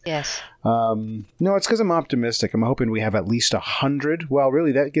 I think. Yes. No, it's because I'm optimistic. I'm hoping we have at least 100. Well,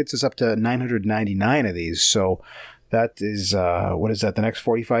 really, that gets us up to 999 of these. So that is, what is that, the next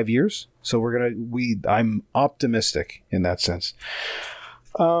 45 years? So I'm optimistic in that sense.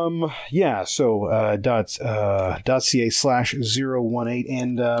 Yeah, so .ca/018.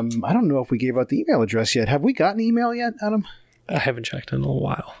 And I don't know if we gave out the email address yet. Have we gotten email yet, Adam? I haven't checked in a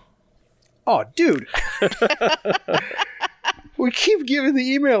while. Oh, dude. We keep giving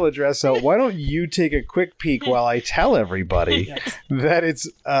the email address out. Why don't you take a quick peek while I tell everybody that it's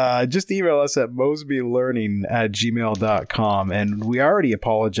just email us at mosbylearning@gmail.com. And we already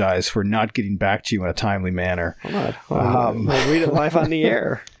apologize for not getting back to you in a timely manner. Hold on. We'll read it live on the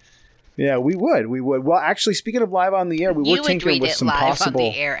air. Yeah, we would. Well, actually, speaking of live on the air, we were tinkering with some possible... You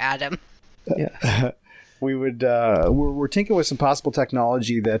would read it live on the air, Adam. Yeah. We would we're tinkering with some possible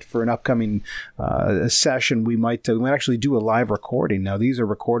technology that for an upcoming session we might actually do a live recording. Now these are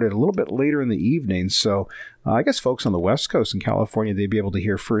recorded a little bit later in the evening, so I guess folks on the West Coast in California, they'd be able to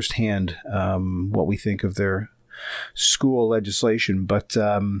hear firsthand what we think of their school legislation. But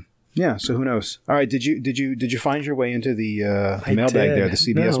yeah, so who knows? All right, did you find your way into the mailbag there, the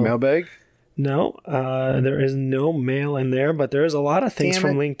CBS mailbag? No, there is no mail in there, but there is a lot of things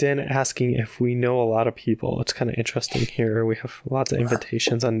from LinkedIn asking if we know a lot of people. It's kind of interesting here. We have lots of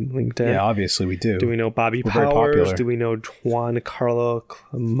invitations on LinkedIn. Yeah, obviously we do. Do we know Bobby Powers? Do we know Juan Carlo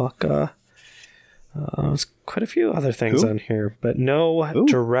Clamaca? There's quite a few other things on here, but no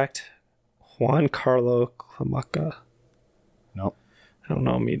direct Juan Carlo Clamaca. Nope. I don't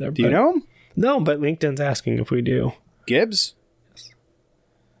know him either. Do you know him? No, but LinkedIn's asking if we do. Gibbs?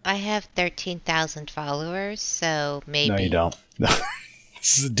 I have 13,000 followers, so maybe. No, you don't.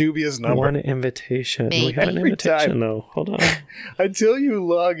 This is a dubious number. One invitation. Maybe. We have an invitation, though. Hold on. Until you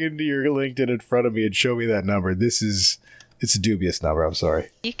log into your LinkedIn in front of me and show me that number, it's a dubious number. I'm sorry.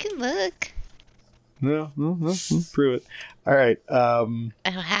 You can look. No, prove it. All right. I don't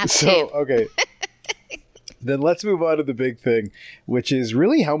have to. So, okay. Then let's move on to the big thing, which is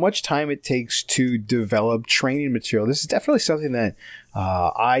really how much time it takes to develop training material. This is definitely something that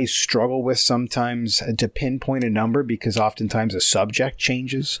I struggle with sometimes to pinpoint a number, because oftentimes a subject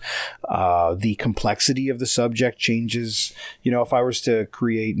changes. The complexity of the subject changes. You know, if I was to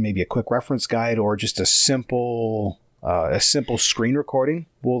create maybe a quick reference guide or just a simple screen recording,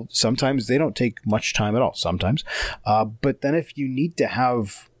 well, sometimes they don't take much time at all, sometimes. But then if you need to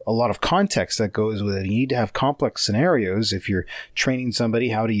have a lot of context that goes with it, you need to have complex scenarios. If you're training somebody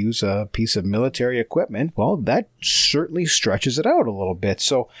how to use a piece of military equipment, well, that certainly stretches it out a little bit.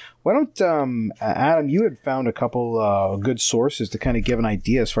 So why don't, Adam, you had found a couple good sources to kind of give an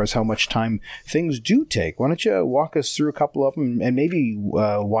idea as far as how much time things do take. Why don't you walk us through a couple of them and maybe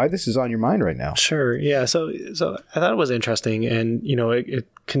why this is on your mind right now? Sure. Yeah. So I thought it was interesting, and, you know, it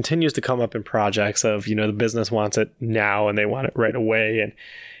continues to come up in projects of, you know, the business wants it now and they want it right away. And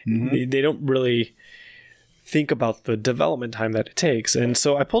they don't really think about the development time that it takes. And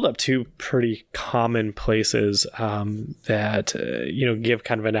so I pulled up two pretty common places that, you know, give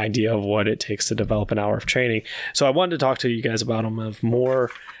kind of an idea of what it takes to develop an hour of training. So I wanted to talk to you guys about them of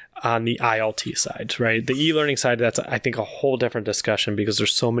more on the ILT side, right? The e-learning side, that's, I think, a whole different discussion, because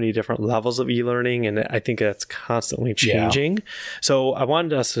there's so many different levels of e-learning, and I think that's constantly changing. Yeah. So I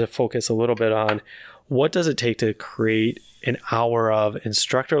wanted us to focus a little bit on what does it take to create an hour of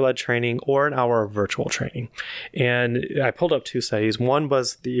instructor-led training or an hour of virtual training? And I pulled up 2 studies. One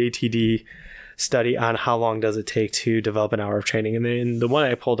was the ATD study on how long does it take to develop an hour of training. And then the one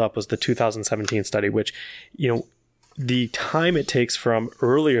I pulled up was the 2017 study, which, the time it takes from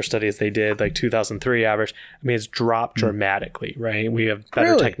earlier studies they did, like 2003 average, it's dropped dramatically, right? We have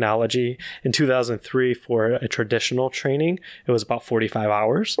better technology. In 2003, for a traditional training, it was about 45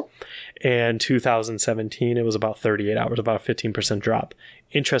 hours. And 2017, it was about 38 hours, about a 15% drop.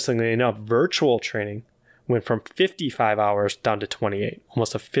 Interestingly enough, virtual training went from 55 hours down to 28,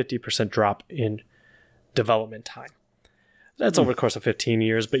 almost a 50% drop in development time. That's over the course of 15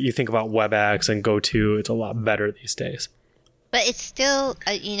 years, but you think about WebEx and GoTo, it's a lot better these days. But it's still,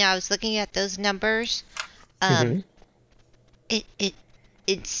 I was looking at those numbers.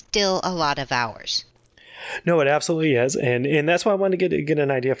 It's still a lot of hours. No, it absolutely is, and that's why I wanted to get an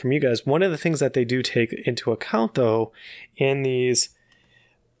idea from you guys. One of the things that they do take into account, though, in these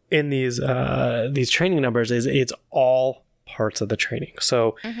training numbers is it's all parts of the training.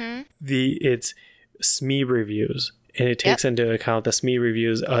 So it's SME reviews. And it takes into account the SME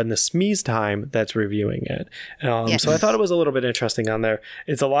reviews and the SME's time that's reviewing it. So I thought it was a little bit interesting on there.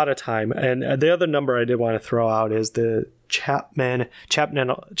 It's a lot of time. And the other number I did want to throw out is the Chapman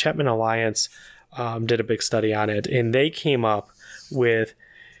Alliance did a big study on it. And they came up with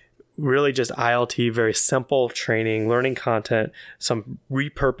really just ILT, very simple training, learning content, some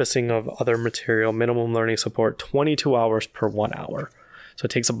repurposing of other material, minimum learning support, 22 hours per 1 hour. So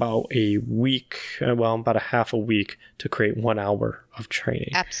it takes about a week, about a half a week to create 1 hour of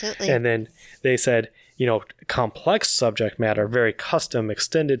training. Absolutely. And then they said, complex subject matter, very custom,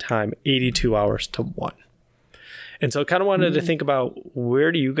 extended time, 82 hours to 1. And so I kind of wanted to think about,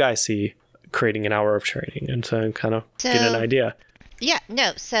 where do you guys see creating an hour of training? And so kind of get an idea. Yeah,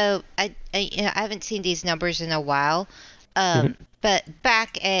 no. So I haven't seen these numbers in a while. But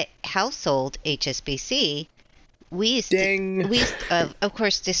back at Household HSBC, we used of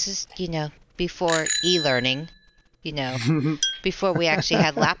course, this is, before e-learning, before we actually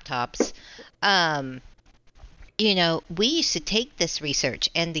had laptops. We used to take this research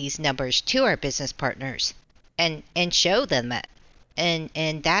and these numbers to our business partners and show them it.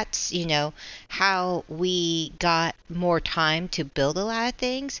 And that's, how we got more time to build a lot of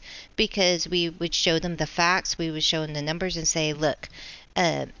things, because we would show them the facts, we would show them the numbers and say, look,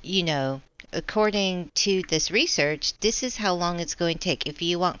 according to this research, this is how long it's going to take. If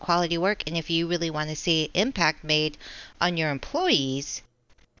you want quality work and if you really want to see impact made on your employees,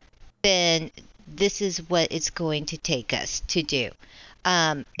 then this is what it's going to take us to do.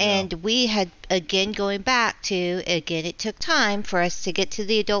 And we had, again, going back to, it took time for us to get to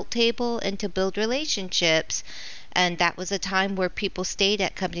the adult table and to build relationships. And that was a time where people stayed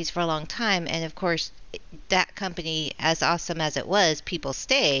at companies for a long time. And of course, that company, as awesome as it was, people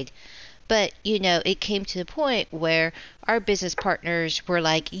stayed. But, it came to the point where our business partners were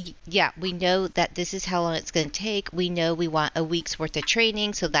like, yeah, we know that this is how long it's going to take. We know we want a week's worth of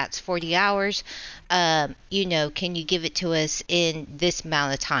training, so that's 40 hours. Can you give it to us in this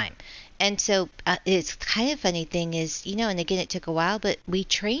amount of time? And so it's kind of funny thing is, and again, it took a while, but we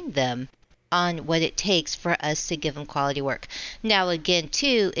trained them on what it takes for us to give them quality work. Now, again,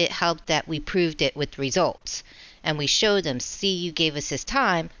 too, it helped that we proved it with results. And we showed them, see, you gave us this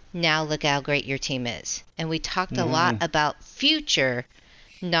time. Now look how great your team is. And we talked a lot about future,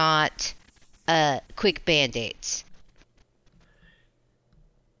 not quick Band-Aids.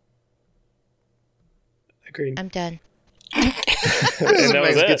 Agreed. I'm done. This is a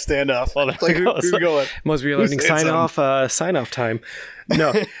nice good standoff. Like, who's going? Must be learning sign off time.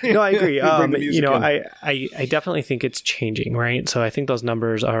 No, I agree. I definitely think it's changing, right? So I think those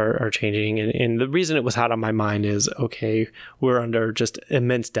numbers are changing. And the reason it was hot on my mind is, okay, we're under just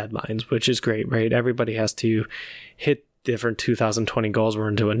immense deadlines, which is great, right? Everybody has to hit different 2020 goals. We're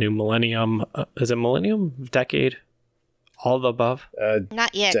into a new millennium. Is it millennium? Decade? All of the above?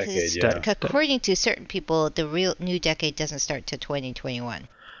 Not yet, because decade, according to certain people, the real new decade doesn't start till 2021.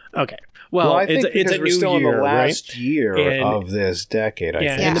 Okay. Well, I think it's a we're new still year, in the last right? year of this decade, I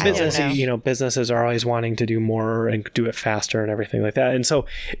think. And the business, I don't know. businesses are always wanting to do more and do it faster and everything like that. And so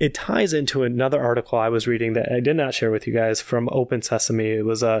it ties into another article I was reading that I did not share with you guys from Open Sesame. It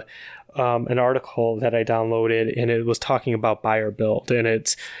was an article that I downloaded, and it was talking about buy or build, and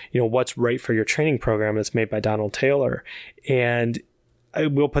it's, what's right for your training program. It's made by Donald Taylor. And I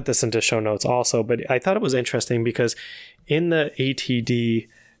will put this into show notes also, but I thought it was interesting because in the ATD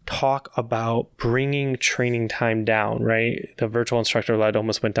talk about bringing training time down, right? The virtual instructor led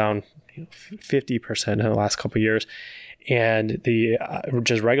almost went down 50% in the last couple of years. and the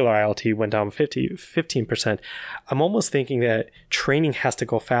just regular IoT went down 15%. I'm almost thinking that training has to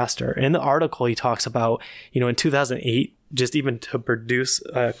go faster. In the article, he talks about, in 2008, just even to produce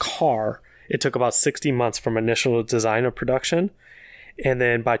a car, it took about 60 months from initial design of production. And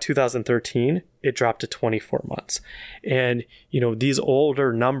then by 2013, it dropped to 24 months. And, these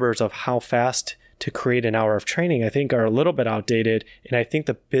older numbers of how fast to create an hour of training, I think are a little bit outdated. And I think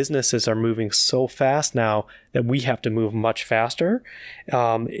the businesses are moving so fast now that we have to move much faster.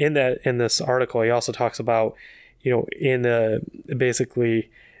 In this article, he also talks about, in the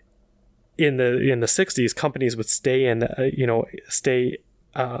 60s, companies would stay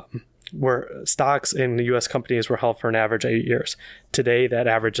where stocks in the U.S. companies were held for an average 8 years. Today, that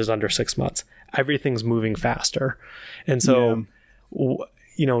average is under 6 months. Everything's moving faster. And so,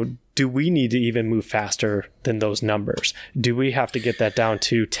 do we need to even move faster than those numbers? Do we have to get that down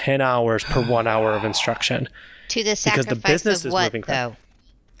to 10 hours per 1 hour of instruction? To the sacrifice because the business of what, moving though?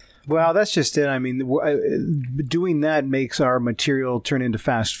 Well, that's just it. I mean, doing that makes our material turn into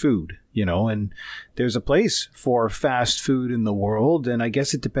fast food, and there's a place for fast food in the world. And I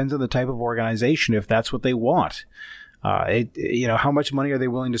guess it depends on the type of organization, if that's what they want. How much money are they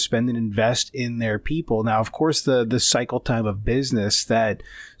willing to spend and invest in their people? Now, of course, the cycle time of business, that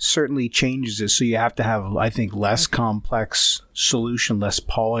certainly changes it. So you have to have, I think, less complex solution, less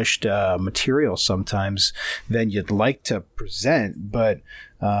polished material sometimes than you'd like to present. But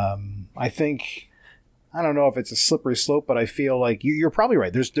I think, I don't know if it's a slippery slope, but I feel like you're probably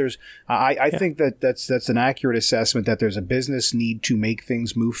right. I think that's an accurate assessment, that there's a business need to make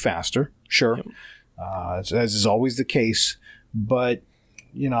things move faster. Sure. Yep. As is always the case, but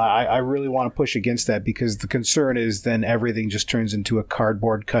I really want to push against that, because the concern is then everything just turns into a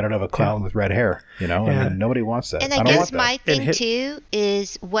cardboard cutout of a clown with red hair, and nobody wants that. And I guess my thing too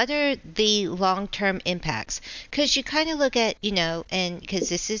is, what are the long-term impacts? Because you kind of look at, and because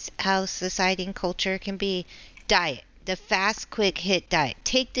this is how society and culture can be. Diet, the fast, quick hit diet.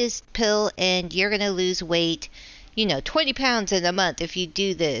 Take this pill and you're going to lose weight, 20 pounds in a month if you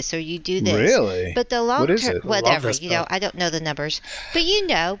do this or you do this. Really? But the long term, whatever, I I don't know the numbers.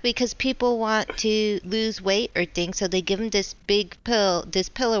 But because people want to lose weight or things, so they give them this big pill,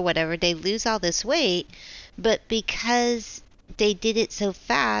 or whatever, they lose all this weight. But because they did it so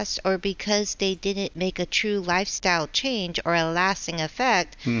fast, or because they didn't make a true lifestyle change or a lasting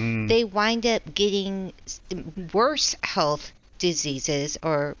effect, they wind up getting worse health diseases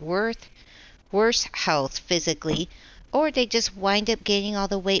or worse health physically, or they just wind up gaining all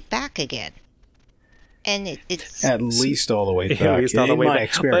the weight back again. And it's at least all the way back. At least all the way my back.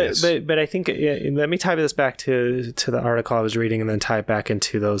 Experience. But I think let me tie this back to the article I was reading, and then tie it back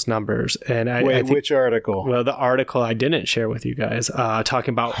into those numbers. And I think, which article? Well, the article I didn't share with you guys,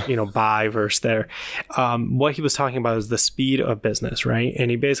 talking about buy versus there. What he was talking about is the speed of business, right?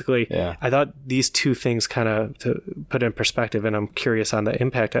 And he basically, I thought these two things kind of, to put in perspective, and I'm curious on the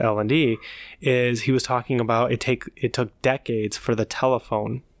impact of L&D, is he was talking about it took decades for the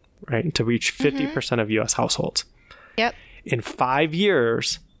telephone, right, to reach 50% of U.S. households. Yep. In 5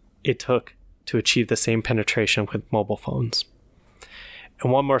 years, it took to achieve the same penetration with mobile phones.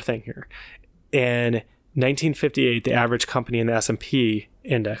 And one more thing here. In 1958, the average company in the S&P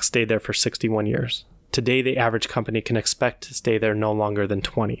index stayed there for 61 years. Today, the average company can expect to stay there no longer than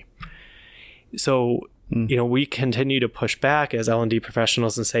 20. So, we continue to push back as L&D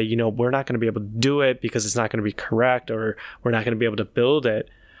professionals and say, we're not going to be able to do it because it's not going to be correct, or we're not going to be able to build it.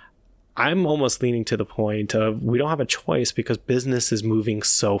 I'm almost leaning to the point of we don't have a choice, because business is moving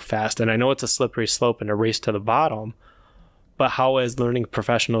so fast. And I know it's a slippery slope and a race to the bottom, but how, as learning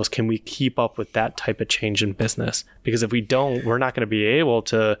professionals, can we keep up with that type of change in business? Because if we don't, we're not going to be able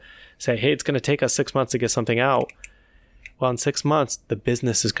to say, hey, it's going to take us 6 months to get something out. Well, in 6 months, the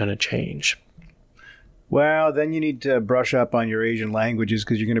business is going to change. Well, then you need to brush up on your Asian languages,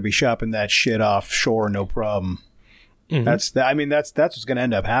 because you're going to be shopping that shit offshore, no problem. That's what's going to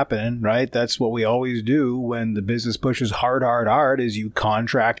end up happening, right? That's what we always do when the business pushes hard, is you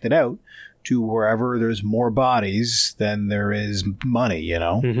contract it out to wherever there's more bodies than there is money,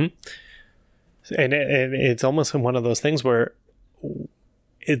 And it's almost one of those things where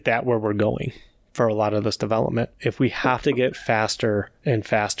where we're going for a lot of this development. If we have to get faster and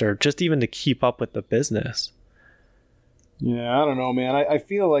faster, just even to keep up with the business. Yeah, I don't know, man. I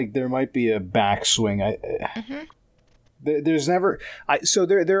feel like there might be a backswing. There's never...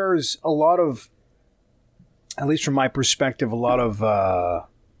 there's a lot of, at least from my perspective, a lot of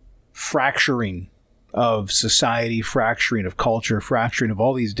fracturing of society, fracturing of culture, fracturing of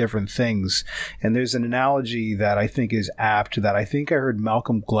all these different things. And there's an analogy that I think is apt, that I think I heard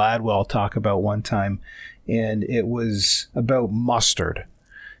Malcolm Gladwell talk about one time. and it was about mustard.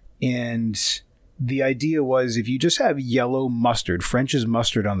 And the idea was if you just have yellow mustard, French's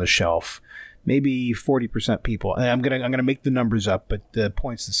mustard on the shelf, maybe 40% people, and I'm gonna make the numbers up, but the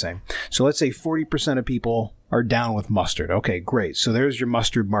point's the same. So let's say 40% of people are down with mustard. Okay, great. So there's your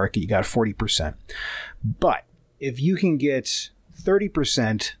mustard market. You got 40%. But if you can get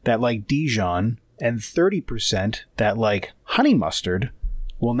 30% that like Dijon and 30% that like honey mustard,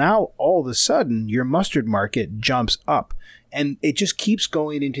 well, now all of a sudden your mustard market jumps up, and it just keeps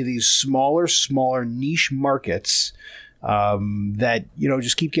going into these smaller niche markets that,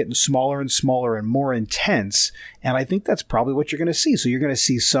 just keep getting smaller and smaller and more intense. And I think that's probably what you're going to see. So you're going to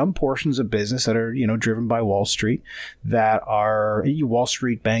see some portions of business that are, driven by Wall Street, that are Wall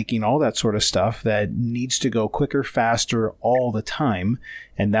Street banking, all that sort of stuff that needs to go quicker, faster all the time.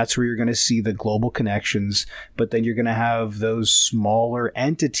 And that's where you're going to see the global connections. But then you're going to have those smaller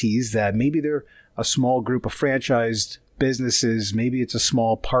entities that maybe they're a small group of franchised businesses. Maybe it's a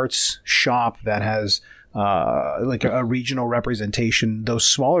small parts shop that has like a regional representation. Those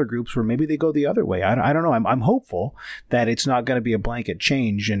smaller groups where maybe they go the other way. I don't know. I'm hopeful that it's not going to be a blanket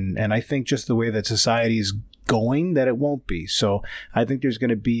change. And I think just the way that society is going, that it won't be. So I think there's going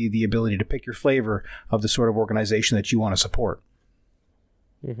to be the ability to pick your flavor of the sort of organization that you want to support.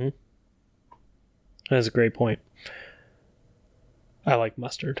 Mm-hmm. That's a great point. I like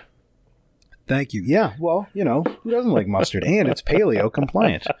mustard. Thank you. Yeah, well, who doesn't like mustard? And it's paleo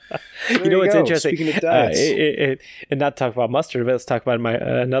compliant. It's interesting. Speaking of diets. And not to talk about mustard, but let's talk about my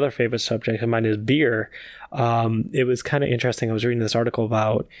another favorite subject of mine is beer. It was kind of interesting. I was reading this article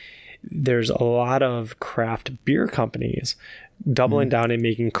about there's a lot of craft beer companies doubling down and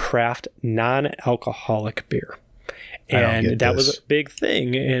making craft non-alcoholic beer. And that was a big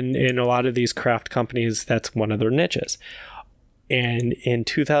thing in a lot of these craft companies. That's one of their niches. And in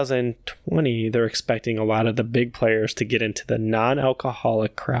 2020, they're expecting a lot of the big players to get into the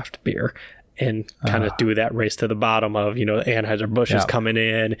non-alcoholic craft beer and kind of do that race to the bottom of, Anheuser-Busch is coming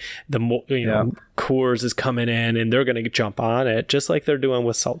in, Coors is coming in, and they're going to jump on it just like they're doing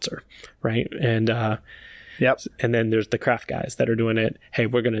with seltzer, right? And and then there's the craft guys that are doing it. Hey,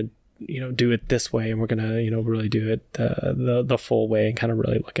 we're going to do it this way, and we're going to really do it the full way and kind of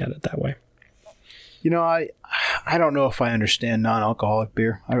really look at it that way. I don't know if I understand non-alcoholic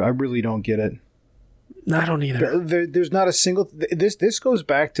beer. I really don't get it. No, I don't either. There's not a single... This goes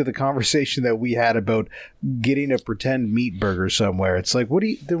back to the conversation that we had about getting a pretend meat burger somewhere. It's like,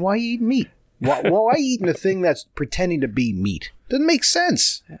 then why eat meat? Why eating a thing that's pretending to be meat? Doesn't make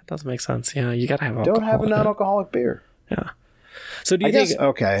sense. Yeah, it doesn't make sense. Yeah, you got to have alcohol. Don't have a non-alcoholic beer. Yeah. So do you think...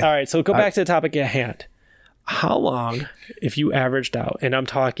 Okay. All right, so go back to the topic at hand. How long, if you averaged out, and I'm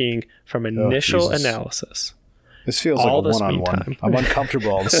talking from initial analysis... This feels like a one-on-one. I'm uncomfortable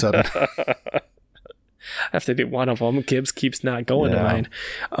all of a sudden. I have to do one of them. Gibbs keeps not going to mine.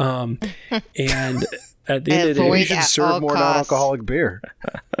 And at the end of the day, you should serve more non-alcoholic beer.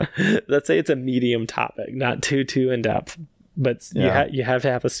 Let's say it's a medium topic, not too in depth, but you have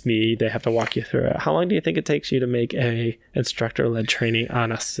to have a SME. They have to walk you through it. How long do you think it takes you to make a instructor-led training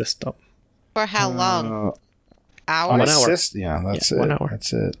on a system? For how long? Hours? 1 hour. That's it. 1 hour.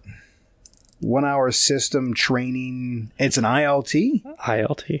 That's it. 1 hour system training. It's an ILT?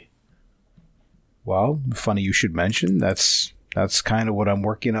 ILT. Well, funny you should mention. That's kind of what I'm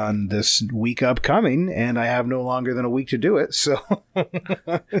working on this week upcoming, and I have no longer than a week to do it. So,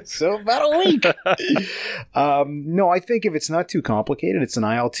 about a week. No, I think if it's not too complicated, it's an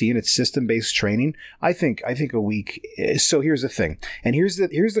ILT and it's system-based training. I think a week. So here's the thing, and here's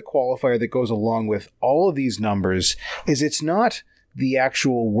the qualifier that goes along with all of these numbers. Is it's not the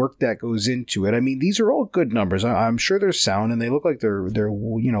actual work that goes into it. I mean, these are all good numbers. I'm sure they're sound and they look like they're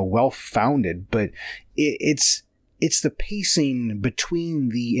well-founded, but it's the pacing between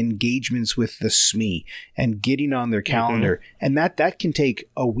the engagements with the SME and getting on their calendar. And that can take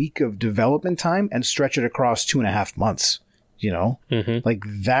a week of development time and stretch it across 2.5 months. Like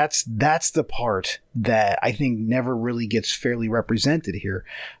that's the part that I think never really gets fairly represented here.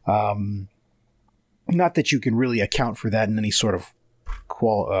 Not that you can really account for that in any sort of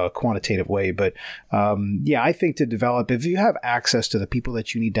quantitative way, but I think to develop, if you have access to the people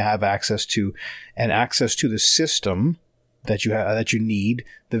that you need to have access to, and access to the system that you need,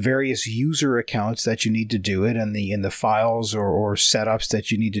 the various user accounts that you need to do it, and the files or setups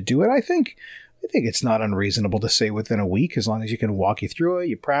that you need to do it, I think it's not unreasonable to say within a week, as long as you can walk you through it,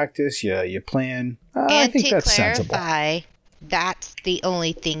 you practice, you plan. I think that's sensible. That's the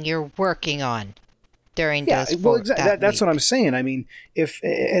only thing you're working on. during Yeah, those well, four, exactly. That's what I'm saying. I mean,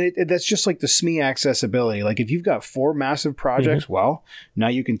 that's just like the SME accessibility. Like if you've got 4 massive projects, well, now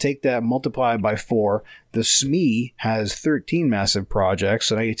you can take that, multiply it by 4. The SME has 13 massive projects,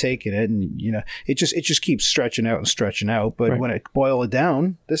 so now you're taking it, and it just keeps stretching out and stretching out. But when it boil it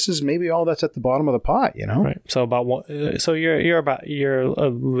down, this is maybe all that's at the bottom of the pot, Right. So about one. So you're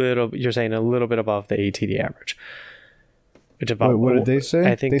saying a little bit above the ATD average. What did they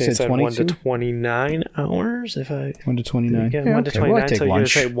say? I think they said 1 to 29 hours. 1 to 29. Yeah, 1 to 29. Well, so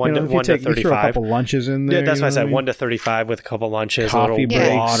lunch. you say 1 to 35. You throw a couple lunches in there. Yeah, that's why I said what 1 to 35 with a couple lunches, coffee break,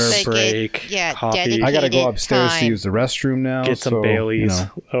 breaks. water Like break, coffee. I got to go upstairs time. to use the restroom now. Get some Baileys.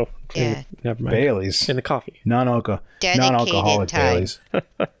 Yeah. Never mind. Baileys. In the coffee. Non-alcoholic time. Baileys.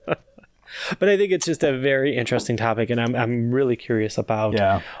 But I think it's just a very interesting topic, and I'm really curious about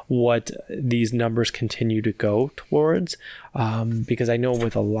what these numbers continue to go towards, because I know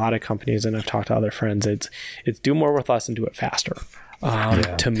with a lot of companies, and I've talked to other friends, it's do more with less and do it faster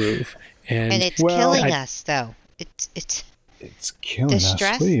to move, and it's killing us though. It's killing us.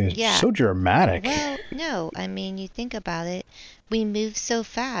 stress. What are you, Yeah. so dramatic. Well, no, I mean, you think about it. We move so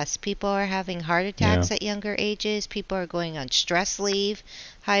fast. People are having heart attacks at younger ages. People are going on stress leave,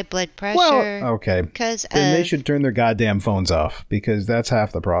 high blood pressure. Well, okay. Because Then they should turn their goddamn phones off, because that's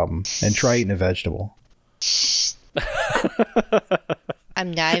half the problem. And try eating a vegetable.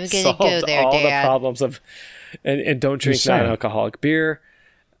 I'm not even going to go solved there, all Dad. the problems of, and don't drink non-alcoholic beer.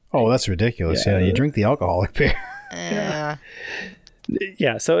 Oh, that's ridiculous. Yeah, you drink the alcoholic beer.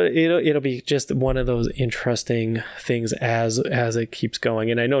 Yeah, so it'll be just one of those interesting things as it keeps going.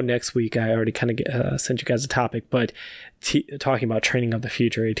 And I know next week I already kind of sent you guys a topic, but talking about training of the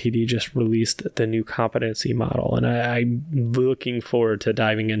future, ATD just released the new competency model, and I'm looking forward to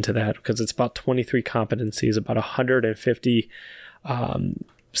diving into that, because it's about 23 competencies, about 150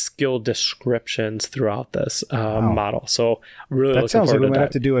 skill descriptions throughout this model. So really that sounds like we might that. have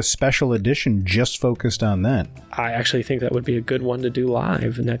to do a special edition just focused on that. I actually think that would be a good one to do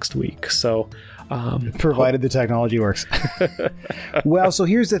live next week. So provided the technology works. Well, so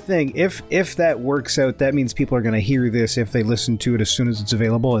here's the thing. If that works out, that means people are going to hear this if they listen to it as soon as it's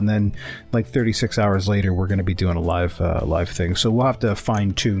available, and then like 36 hours later, we're going to be doing a live thing. So we'll have to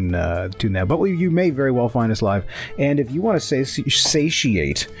fine tune that. But you may very well find us live. And if you want to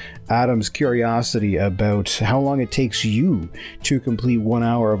satiate Adam's curiosity about how long it takes you to complete 1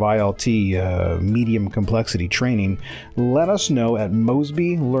 hour of ILT medium complexity training, let us know at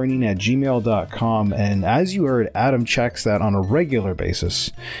mosbylearning@gmail.com. And as you heard, Adam checks that on a regular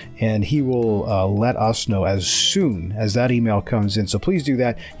basis, and he will let us know as soon as that email comes in. So please do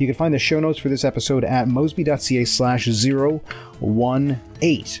that. You can find the show notes for this episode at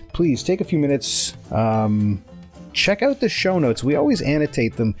mosby.ca/018. Please take a few minutes. Check out the show notes. We always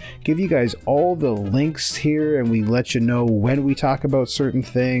annotate them, give you guys all the links here, and we let you know when we talk about certain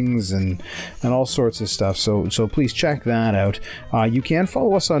things and all sorts of stuff. So please check that out. You can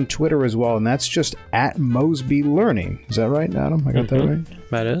follow us on Twitter as well, and that's just at Mosby Learning. Is that right, Adam? I got that right?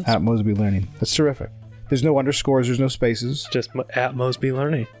 That is. At Mosby Learning. That's terrific. There's no underscores. There's no spaces. Just at Mosby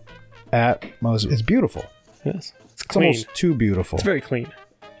Learning. At Mosby. It's beautiful. Yes. It's almost too beautiful. It's very clean.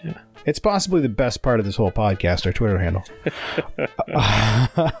 Yeah. It's possibly the best part of this whole podcast, our Twitter handle.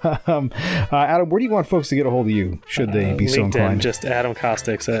 Adam, where do you want folks to get a hold of you, should they be so inclined? LinkedIn, just Adam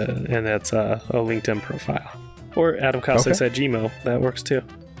Costics, and that's a LinkedIn profile. Or Adam Costics at Gmail. That works too.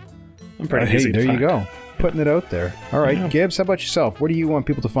 I'm pretty easy to there find. You go. Putting it out there. All right, yeah. Gibbs, how about yourself? Where do you want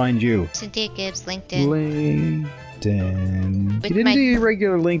people to find you? Cynthia Gibbs, LinkedIn. LinkedIn. You didn't do your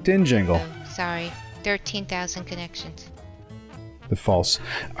regular LinkedIn jingle. Oh, sorry. 13,000 connections. False.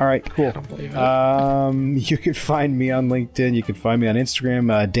 All right, cool. I don't believe it. You can find me on LinkedIn. You can find me on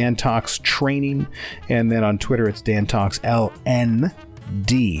Instagram, Dan Talks Training, and then on Twitter it's Dan Talks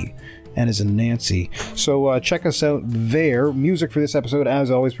LND. N as in Nancy. So check us out there. Music for this episode,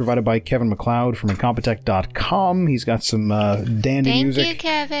 as always, provided by Kevin MacLeod from Incompetech.com. He's got some dandy music. Thank you,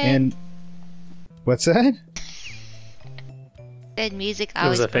 Kevin. And what's that? That music It was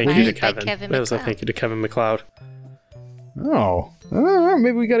always a thank you to provided by Kevin. Kevin It was a thank you to Kevin MacLeod. Oh,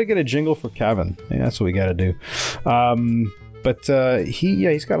 maybe we got to get a jingle for Kevin. Maybe that's what we got to do. But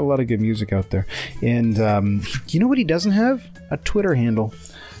he's got a lot of good music out there. And you know what he doesn't have? A Twitter handle.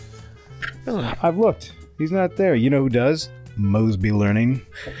 Oh. I've looked. He's not there. You know who does? Mosby Learning.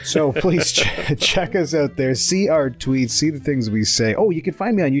 So please check us out there. See our tweets. See the things we say. Oh, you can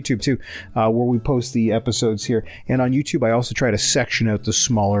find me on YouTube too, where we post the episodes here. And on YouTube, I also try to section out the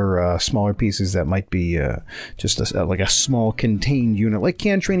smaller pieces that might be just like a small contained unit, like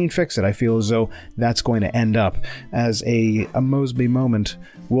Can Training Fix It? I feel as though that's going to end up as a Mosby moment.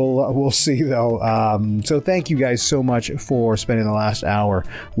 We'll see though. So thank you guys so much for spending the last hour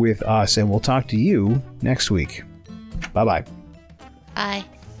with us, and we'll talk to you next week. Bye-bye. Bye.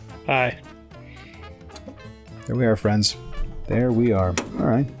 Bye. There we are, friends. There we are. All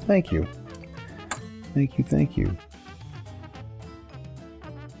right. Thank you. Thank you. Thank you.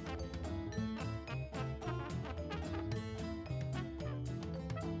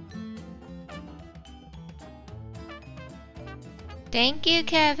 Thank you,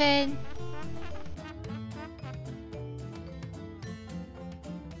 Kevin.